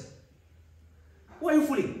celibacy. Who are you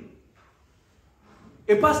fooling?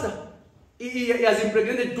 A pastor, he has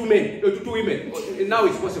impregnated two women. Now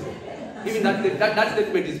it's possible. Even that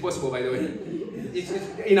statement is possible, by the way. It's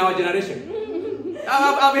in our generation.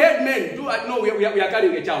 I've heard men do. No, we are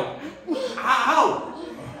carrying a child. How?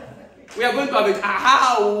 We are going to have it.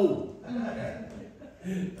 How?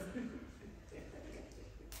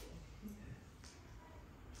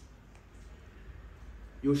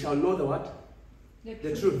 You shall know the what?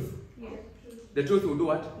 The truth. Yeah. The truth will do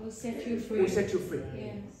what? Will set you free. Will set you free.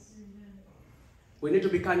 Yes. We need to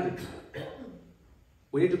be candid.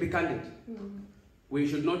 We need to be candid. Mm. We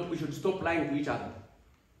should stop lying to each other.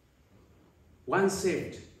 Once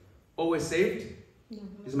saved, always saved,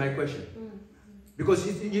 is my question. Mm. Because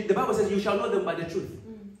the Bible says you shall know them by the truth.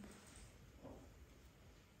 Mm.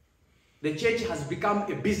 The church has become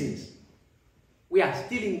a business. We are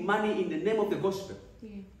stealing money in the name of the gospel.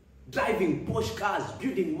 Yeah. Driving Porsche cars,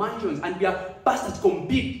 building mansions, and we are pastors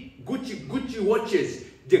compete. Gucci watches,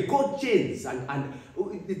 the gold chains, and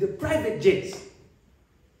the private jets.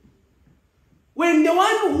 When the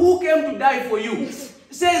one who came to die for you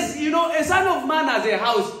says, you know, a son of man has a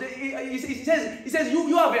house. He says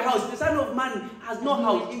you have a house. The son of man has no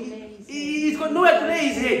house. He's got nowhere to lay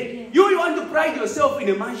his head. Yeah. You want to pride yourself in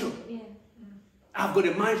a mansion. Yeah. I've got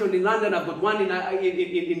a mansion in London. I've got one in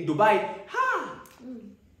Dubai. Ha!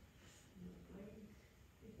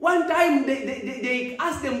 One time they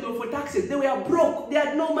asked them for taxes. They were broke. They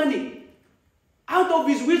had no money. Out of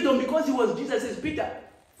his wisdom, because he was Jesus, says, Peter,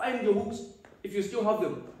 find your hooks. If you still have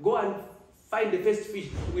them, go and find the first fish.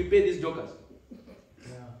 We pay these jokers.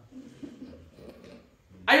 Yeah.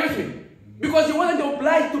 Are you with me? Because he wasn't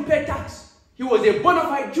obliged to pay tax. He was a bona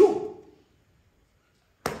fide Jew.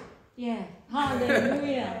 Yeah.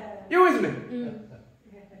 Hallelujah. You with me? Mm.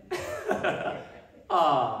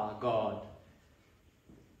 Ah, God.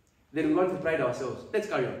 Then we want to pride ourselves. Let's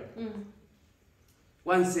carry on. Mm.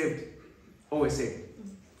 Once saved, always saved.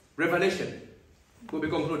 Revelation. We'll be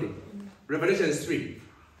concluding. Revelation 3.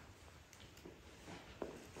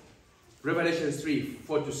 Revelation 3,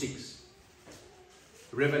 4 to 6.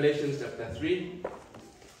 Revelation chapter 3,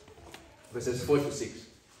 verses 4 to 6.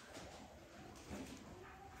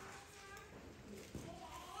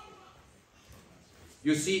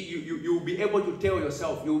 You see, you'll be able to tell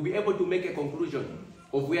yourself, you'll be able to make a conclusion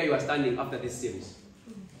of where you are standing after this series.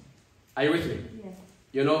 Are you with me? Yeah.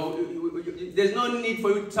 You know, there's no need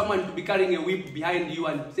for someone to be carrying a whip behind you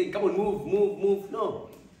and saying, come on, move. No.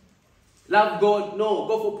 Love God. No.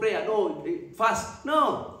 Go for prayer. No. Fast.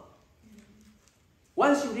 No.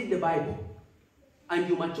 Once you read the Bible and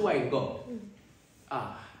you mature in God,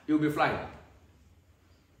 you'll be flying.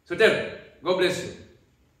 So tell me, God bless you.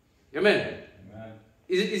 Amen. Amen.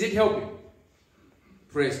 Is it helping?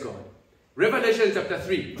 Praise God. Revelation chapter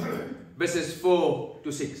 3, verses 4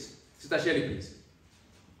 to 6. Sister Shelley, please.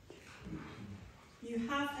 You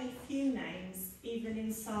have a few names, even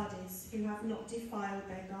in Sardis, who have not defiled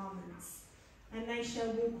their garments, and they shall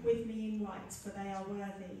walk with me in white, for they are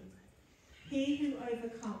worthy. He who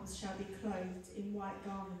overcomes shall be clothed in white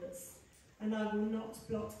garments, and I will not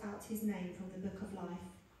blot out his name from the book of life,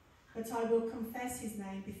 but I will confess his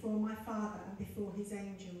name before my Father and before his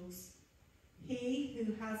angels. He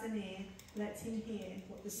who has an ear, let him hear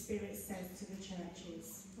what the Spirit says to the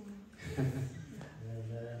churches.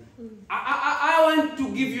 I want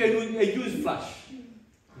to give you a news flash.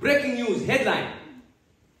 Breaking news, headline.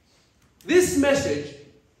 This message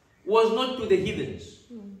was not to the heathens.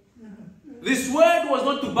 This word was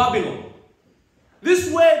not to Babylon.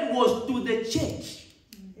 This word was to the church.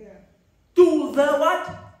 To the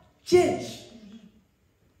what? Church.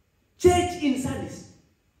 Church in Sardis.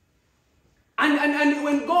 And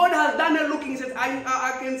when God has done a looking, he says,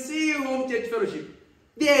 I can see home church fellowship.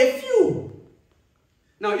 There are a few.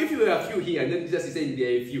 Now, if you were a few here, and then Jesus is saying there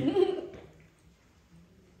are a few.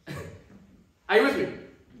 Are you with me?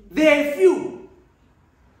 There are a few.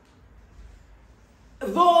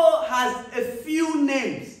 Though has a few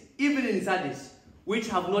names, even in Sardis, which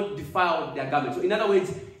have not defiled their garments. So in other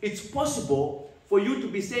words, it's possible for you to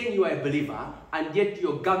be saying you are a believer and yet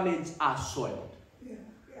your garments are soiled. Yeah.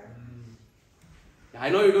 Yeah. I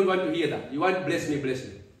know you don't want to hear that. You want bless me, bless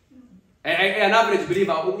me. An average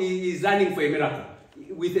believer is running for a miracle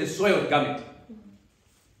with a soiled garment.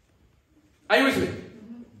 Are you with me?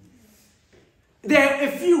 There are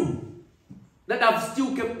a few that have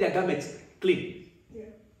still kept their garments clean. Yeah.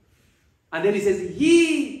 And then he says,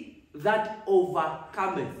 he that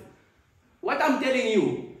overcometh. What I'm telling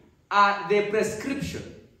you are the prescription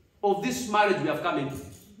of this marriage we have come into.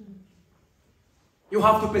 You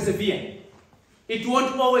have to persevere. It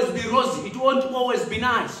won't always be rosy. It won't always be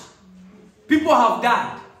nice. People have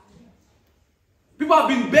died. People have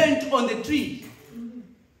been burnt on the tree.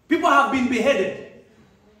 People have been beheaded.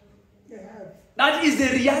 That is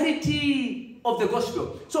the reality of the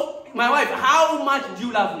gospel. So, my wife, how much do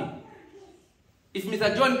you love me? If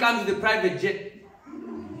Mr. John comes with a private jet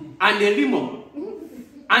and a limo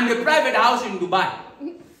and a private house in Dubai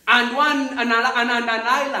and an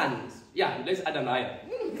island, yeah, let's add an island.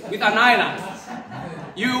 With an island,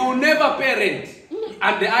 you will never pay rent.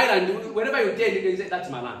 And the island, whenever you tell, you can say, that's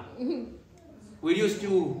my land. Will you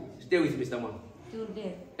still stay with Mr. Mwamba? Till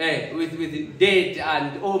death. With date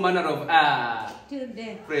and all manner of Till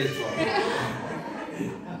death. praise God.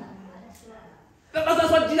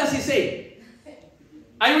 That's what Jesus is saying.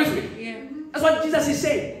 Are you with me? Yeah. That's what Jesus is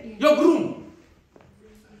saying. Yeah. Your groom.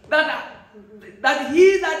 That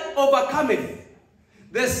he that overcometh,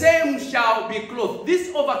 the same shall be clothed.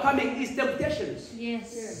 This overcoming is temptations.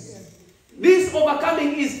 Yes. This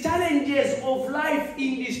overcoming is challenges of life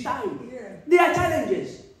in this time. They are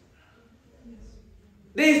challenges.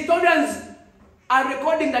 The historians are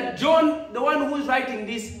recording that John, the one who is writing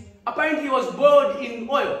this, apparently was boiled in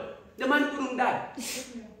oil. The man couldn't die.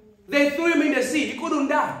 They threw him in the sea. He couldn't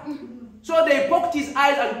die. So they poked his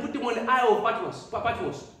eyes and put him on the Isle of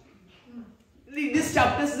Patmos.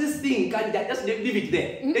 This thing can die. Just leave it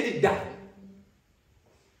there. Let it die.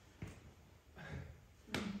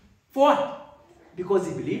 For what? Because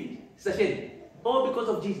he believed. It's a shame. Or because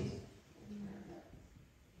of Jesus.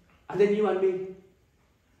 And then you and me.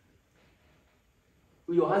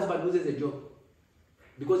 Your husband loses a job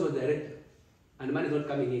because you're the director and the man is not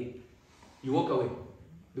coming in. You walk away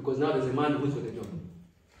because now there's a man who's got a job.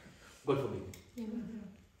 God forbid.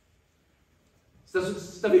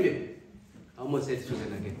 Sister Vivian. I almost said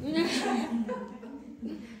Susan again.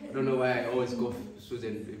 I don't know why I always go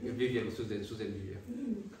Susan, Vivian.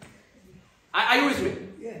 Are you with me?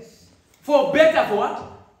 Yes. For better, for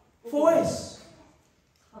what? For worse.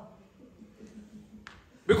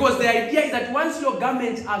 Because the idea is that once your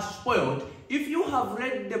garments are spoiled, if you have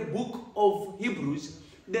read the book of Hebrews,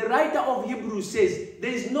 the writer of Hebrews says,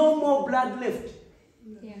 there is no more blood left.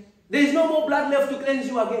 Yeah. There is no more blood left to cleanse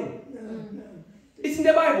you again. It's in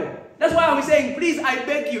the Bible. That's why I'm saying, please, I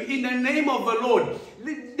beg you, in the name of the Lord,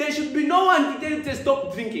 there should be no one to tell you to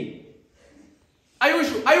stop drinking. Are you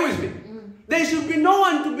with me? There should be no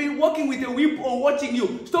one to be walking with a whip or watching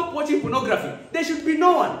you. Stop watching pornography. There should be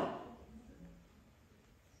no one.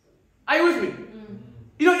 Are you with me?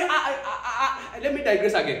 You know, let me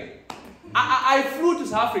digress again. I flew to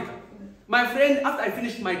South Africa. My friend, after I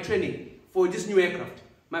finished my training for this new aircraft,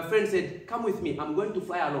 my friend said, come with me. I'm going to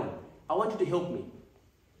fly alone. I want you to help me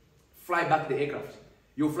fly back the aircraft.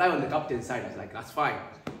 You fly on the captain's side. I was like, that's fine.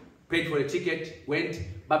 Paid for the ticket, went.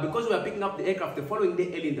 But because we were picking up the aircraft the following day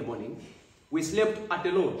early in the morning, we slept at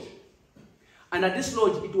the lodge. And at this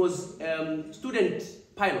lodge, it was student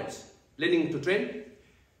pilots learning to train.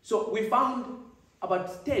 So we found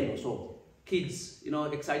about 10 or so kids, you know,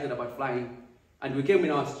 excited about flying. And we came in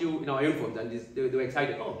our uniforms and they were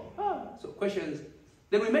excited. So questions.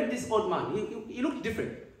 Then we met this old man. He looked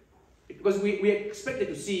different. Because we expected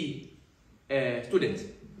to see students.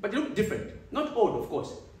 But he looked different. Not old, of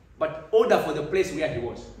course, but older for the place where he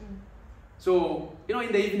was. So, you know,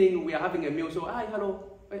 in the evening, we are having a meal. So, hi, hello.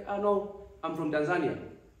 I know I'm from Tanzania.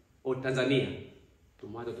 Or Tanzania.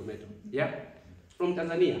 Tomato. Yeah? From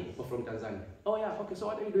Tanzania or from Tanzania. Oh, yeah. Okay, so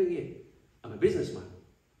what are you doing here? I'm a businessman.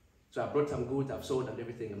 So I brought some goods, I've sold and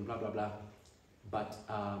everything and blah, blah, blah. But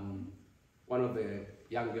one of the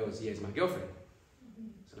young girls here is my girlfriend.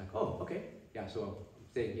 So like, oh, okay. Yeah, so I'm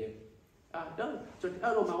staying here.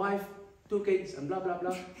 No, my wife, 2 kids and blah, blah,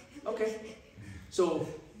 blah. Okay. So,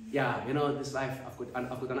 yeah, you know, this life, I've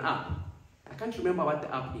got an app. I can't remember what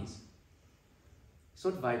the app is. It's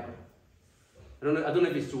not Viber. I don't know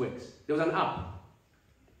if it's 2X. There was an app.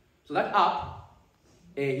 So that app,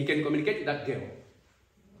 he can communicate with that girl.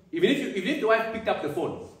 Even if the wife picked up the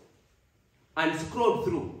phone and scrolled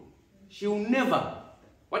through, she will never,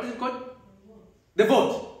 what is it called? The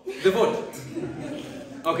vote.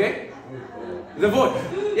 Okay? The vote.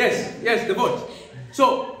 Yes, the vote.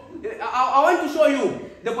 So, I want to show you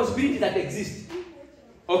the possibility that exists.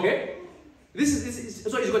 Okay?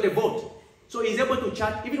 So he's got a vote. So he's able to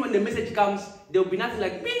chat. Even when the message comes, there will be nothing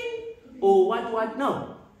like ping or what.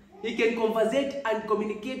 No. He can conversate and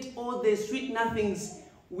communicate all the sweet nothings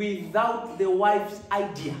without the wife's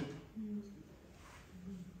idea.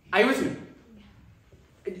 Are you with me?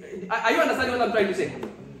 Are you understanding what I'm trying to say?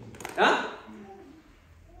 Huh?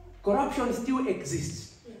 Corruption still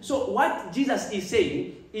exists. So what Jesus is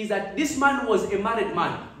saying is that this man was a married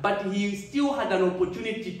man, but he still had an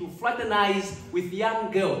opportunity to fraternize with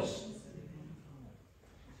young girls.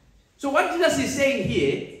 So what Jesus is saying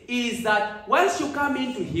here is that once you come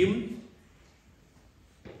into him,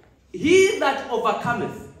 he that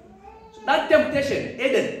overcometh, that temptation,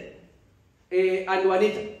 Eden and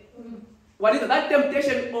Juanita, that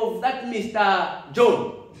temptation of that Mr.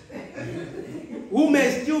 John, who may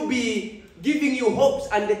still be giving you hopes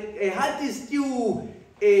and the heart is still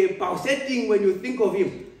pulsating when you think of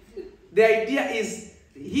him. The idea is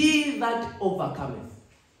he that overcometh.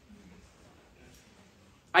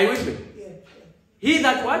 Are you with me? Yeah. He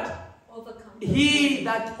that what? Overcome. He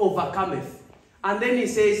that overcometh. And then he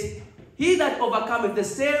says, he that overcometh, the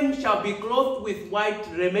same shall be clothed with white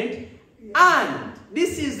raiment. And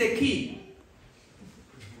this is the key.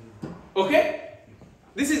 Okay?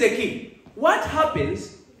 This is the key. What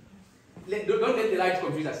happens? Don't let the lights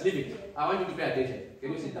confuse us. Leave it. I want you to pay attention.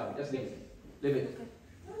 Can you sit down? Just leave it. Leave it.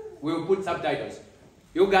 We'll put subtitles.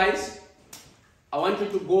 You guys, I want you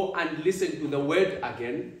to go and listen to the word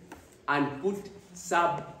again and put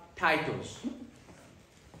subtitles.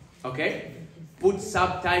 Okay? Put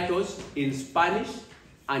subtitles in Spanish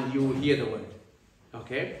and you will hear the word.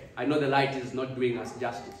 Okay? I know the light is not doing us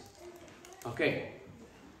justice. Okay?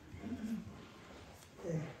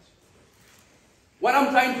 What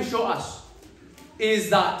I'm trying to show us is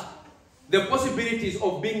that the possibilities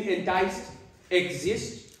of being enticed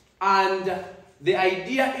exist, and the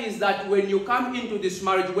idea is that when you come into this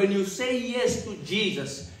marriage, when you say yes to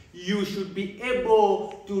Jesus, you should be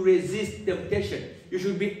able to resist temptation. You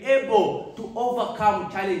should be able to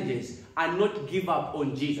overcome challenges and not give up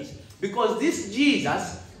on Jesus. Because this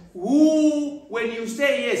Jesus, who, when you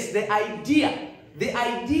say yes, the idea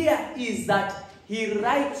is that he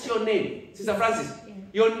writes your name. Sister Francis,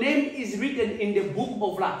 your name is written in the book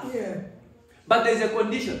of life. Yeah. But there's a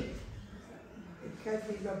condition. It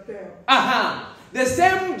catches up there. The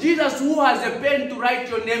same Jesus who has a pen to write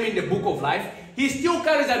your name in the book of life, he still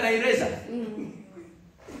carries an eraser.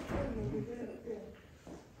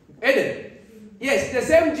 Eden. Yes, the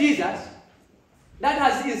same Jesus that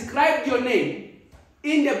has inscribed your name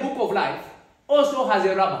in the book of life also has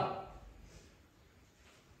a rubber.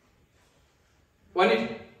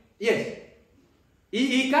 Yes.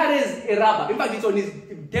 He carries a rubber. In fact, it's on his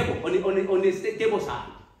table, on his table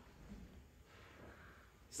side.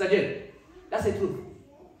 Sister Jane, that's the truth.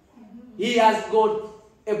 He has got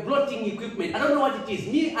a blotting equipment. I don't know what it is.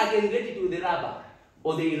 Me, I can get it with the rubber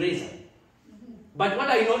or the eraser. But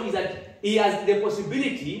what I know is that he has the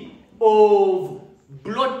possibility of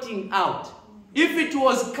blotting out. If it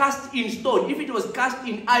was cast in stone, if it was cast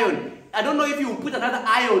in iron, I don't know if you put another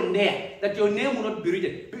iron there, that your name will not be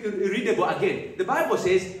readable again. The Bible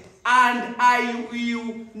says, and I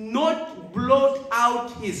will not blot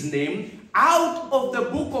out his name out of the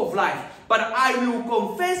book of life, but I will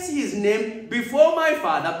confess his name before my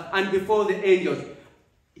Father and before the angels.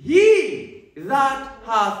 He that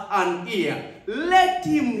hath an ear, let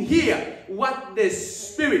him hear what the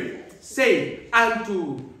Spirit saith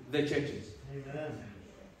unto the churches. Amen.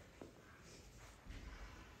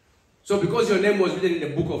 So because your name was written in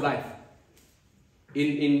the book of life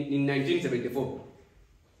in 1974,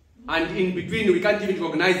 and in between we can't even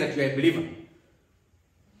recognize that you are a believer.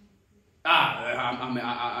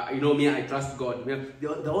 Me, I trust God.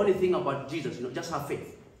 The only thing about Jesus, just have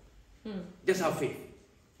faith. Just have faith.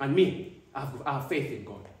 And me, I have faith in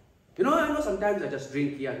God. I know sometimes I just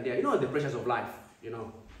drink here and there. The pressures of life.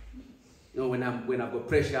 When I've got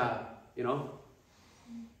pressure,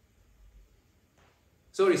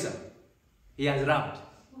 Sorry, sir. He has rubbed.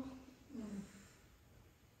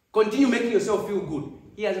 Continue making yourself feel good.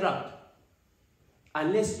 He has rubbed.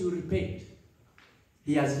 Unless you repent,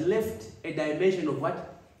 he has left a dimension of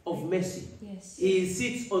what? Of mercy. Yes. He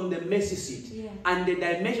sits on the mercy seat. Yeah. And the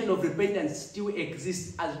dimension of repentance still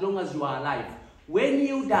exists as long as you are alive. When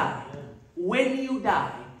you die,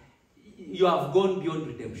 you have gone beyond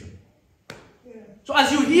redemption. Yeah. So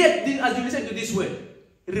as you hear this, as you listen to this word,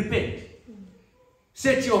 repent.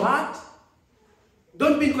 Set your heart.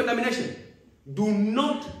 Don't be in contamination. Do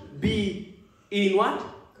not be in what?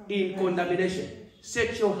 in condemnation.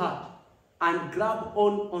 Set your heart and grab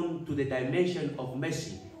on to the dimension of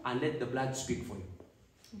mercy and let the blood speak for you.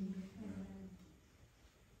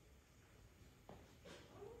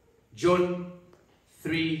 John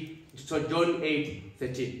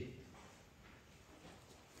 8:13.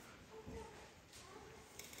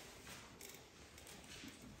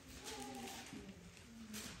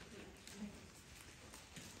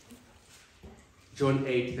 John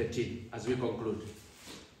 8:13, as we conclude.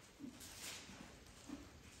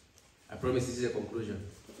 I promise this is a conclusion.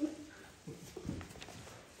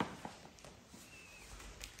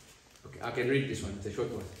 Okay, I can read this one. It's a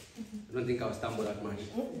short one. I don't think I'll stumble that much.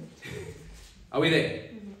 Are we there?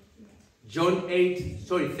 John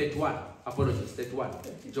 31. Apologies, 31.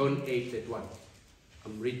 John 8:31.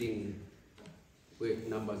 I'm reading with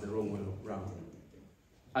numbers the wrong way around.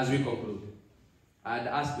 As we conclude, I'd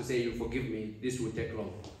ask to say, you forgive me, this will take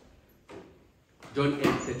long. John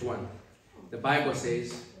 8:31. The Bible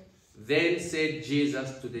says, then said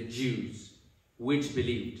Jesus to the Jews which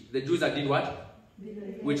believed. The Jews that did what?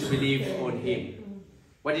 Which believed on him.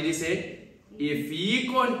 What did he say? If ye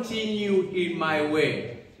continue in my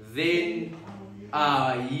way, then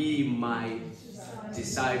are ye my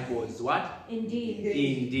disciples. What? Indeed.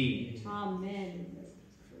 Indeed. Amen.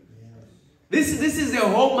 This is the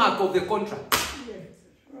hallmark of the contract.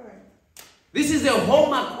 This is the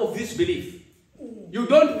hallmark of this belief. You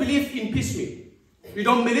don't believe in piecemeal. You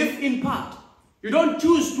don't believe in part. You don't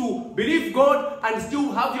choose to believe God and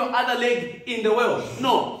still have your other leg in the world.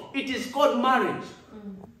 No, it is called marriage.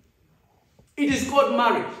 It is called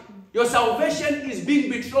marriage. Your salvation is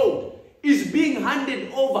being betrothed, is being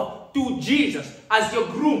handed over to Jesus as your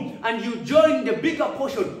groom, and you join the bigger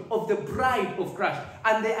portion of the bride of Christ.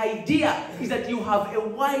 And the idea is that you have a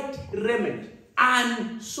white raiment,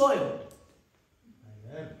 unsoiled.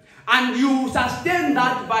 And you sustain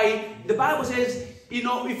that by, the Bible says,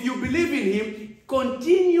 if you believe in him,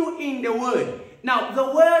 continue in the word. Now, the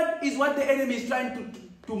word is what the enemy is trying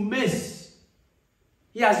to mess.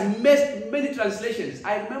 He has messed many translations.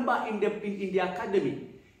 I remember in the academy,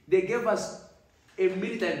 they gave us a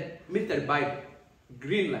military Bible,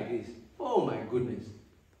 green like this. Oh my goodness.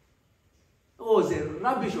 It was a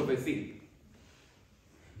rubbish of a thing.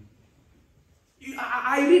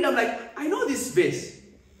 I read, I'm like, I know this verse.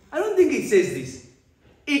 I don't think it says this.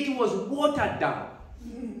 It was watered down.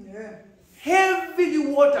 Heavily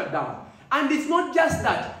watered down. And it's not just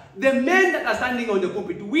that. The men that are standing on the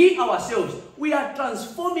pulpit, we ourselves, we are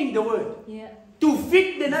transforming the word to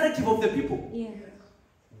fit the narrative of the people.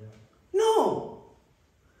 No.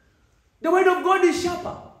 The word of God is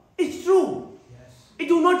sharper. It's true.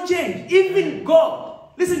 It will not change. Even God,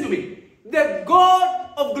 listen to me, the God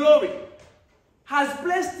of glory has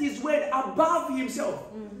placed his word above himself.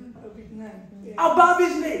 Above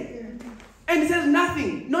his name. And he says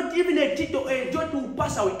nothing, not even a tittle or a jot will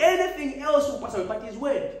pass away. Anything else will pass away, but his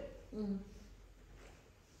word.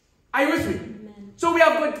 Are you with me? Amen. So we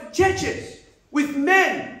have got churches with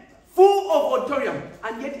men full of auditorium,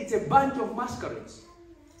 and yet it's a bunch of masquerades.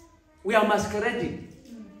 We are masquerading.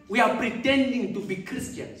 We are pretending to be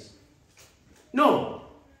Christians. No.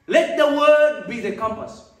 Let the word be the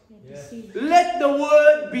compass. Yes. Let the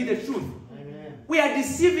word be the truth. Amen. We are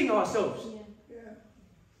deceiving ourselves.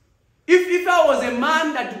 If I was a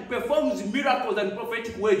man that performs miracles and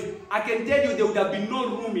prophetic words, I can tell you there would have been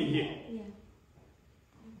no room in here.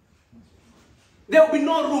 There will be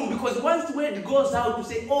no room, because once the word goes out to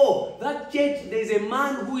say, oh, that church, there is a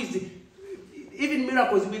man who is, even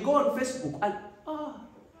miracles, we go on Facebook and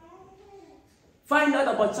find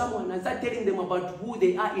out about someone and start telling them about who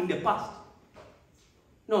they are in the past.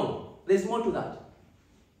 No, there's more to that.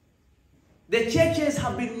 The churches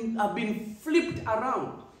have been flipped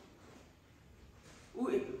around.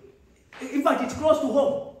 In fact, it's close to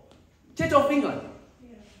home. Church of England.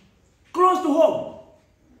 Close to home.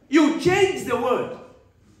 You change the word.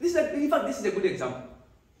 In fact, this is a good example.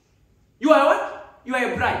 You are what? You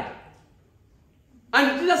are a bride.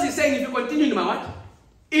 And Jesus is saying, if you continue in my what?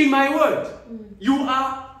 In my word, you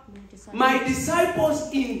are my disciples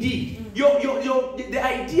indeed. The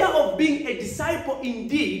idea of being a disciple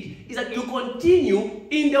indeed is that you continue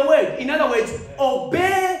in the word. In other words,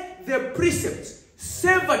 obey the precepts,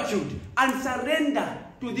 servitude, and surrender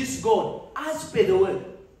to this God as per the word.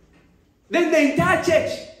 Then the entire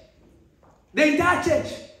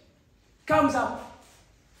church comes up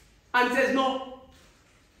and says, no,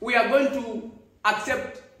 we are going to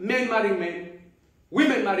accept men marrying men,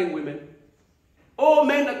 women marrying women. All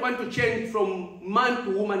men that want to change from man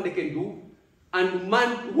to woman, they can do, and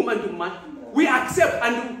woman to man. We accept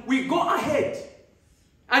and we go ahead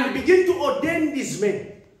and begin to ordain these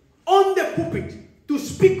men on the pulpit to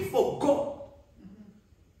speak for God.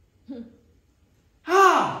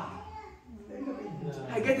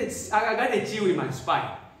 I get it. I got a chill in my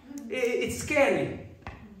spine. It's scary.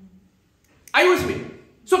 Are you with me?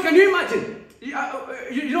 So can you imagine?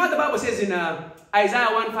 You know what the Bible says in Isaiah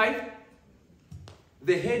 1:5?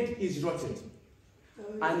 The head is rotten,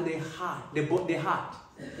 and the heart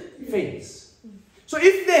faints. So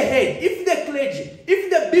if the head, if the clergy, if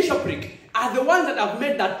the bishopric are the ones that have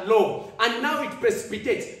made that law, and now it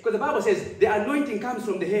precipitates, because the Bible says the anointing comes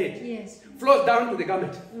from the head, Yes. flows down to the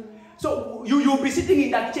garment. So you'll be sitting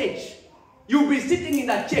in that church. You'll be sitting in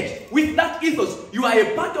that church with that ethos. You are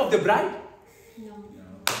a part of the bride. No.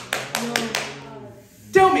 No.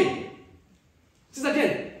 Tell me, Sister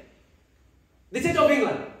Jen, the Church of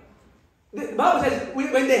England, the Bible says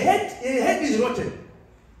when the head is rotten,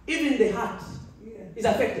 even the heart is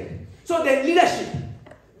affected. So the leadership,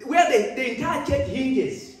 where the entire church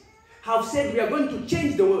hinges, have said we are going to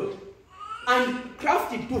change the word and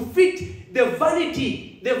craft it to fit the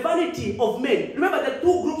vanity of men. Remember the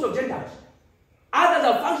two groups of Gentiles. Others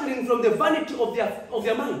are functioning from the vanity of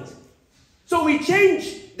their minds. So we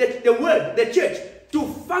change the word, the church, to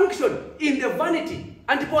function in the vanity,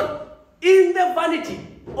 antipode, in the vanity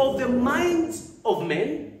of the minds of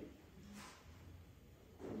men.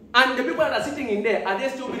 And the people that are sitting in there, are they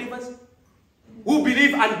still believers? Who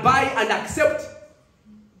believe and buy and accept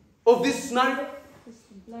of this scenario? It's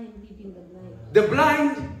the blind leading the blind. The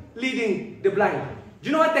blind leading the blind. Do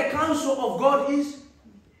you know what the counsel of God is?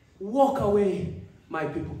 Walk away, my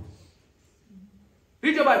people.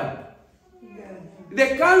 Read your Bible.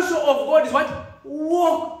 The counsel of God is what?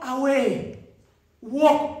 Walk away.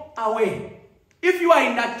 Walk away. If you are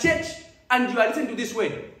in that church and you are listening to this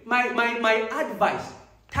word, my advice,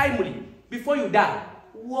 timely, before you die,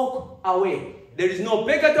 walk away. There is no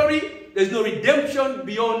purgatory, there is no redemption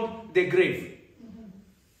beyond the grave.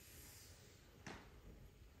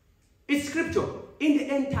 It's scripture. In the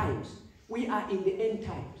end times, we are in the end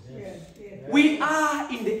times. We are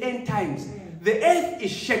in the end times. The earth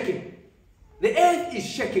is shaking. The earth is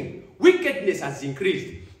shaking. Wickedness has increased.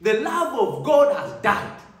 The love of God has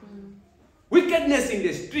died. Wickedness in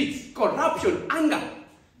the streets, corruption, anger.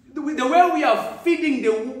 The way we are feeding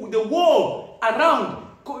the war around,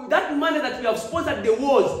 that money that we have sponsored the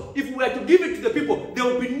wars, if we were to give it to the people, there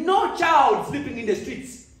will be no child sleeping in the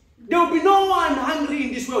streets. There will be no one hungry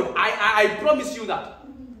in this world. I promise you that.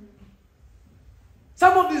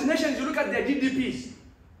 Some of these nations, you look at their GDPs,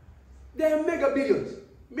 they are mega billions.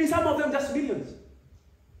 I mean, some of them just millions.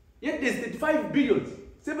 Yet there's 35 billions,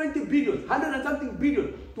 70 billions, 100 and something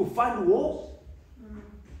billion to fund wars.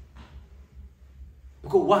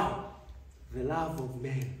 Because why? The love of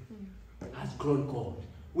man has grown cold.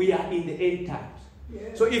 We are in the end times.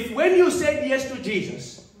 So if when you said yes to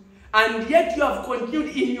Jesus, and yet you have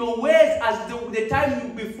continued in your ways as the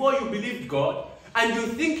time before you believed God, and you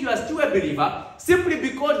think you are still a believer, simply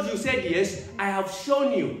because you said yes, I have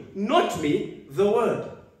shown you, not me, the word.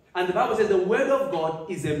 And the Bible says the word of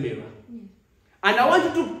God is a mirror. And I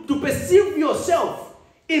want you to perceive yourself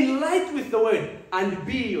in light with the word and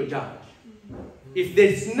be your judge. If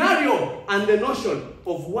the scenario and the notion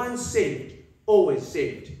of once saved, always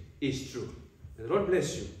saved is true. The Lord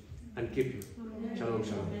bless you and keep you. Shalom,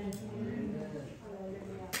 shalom.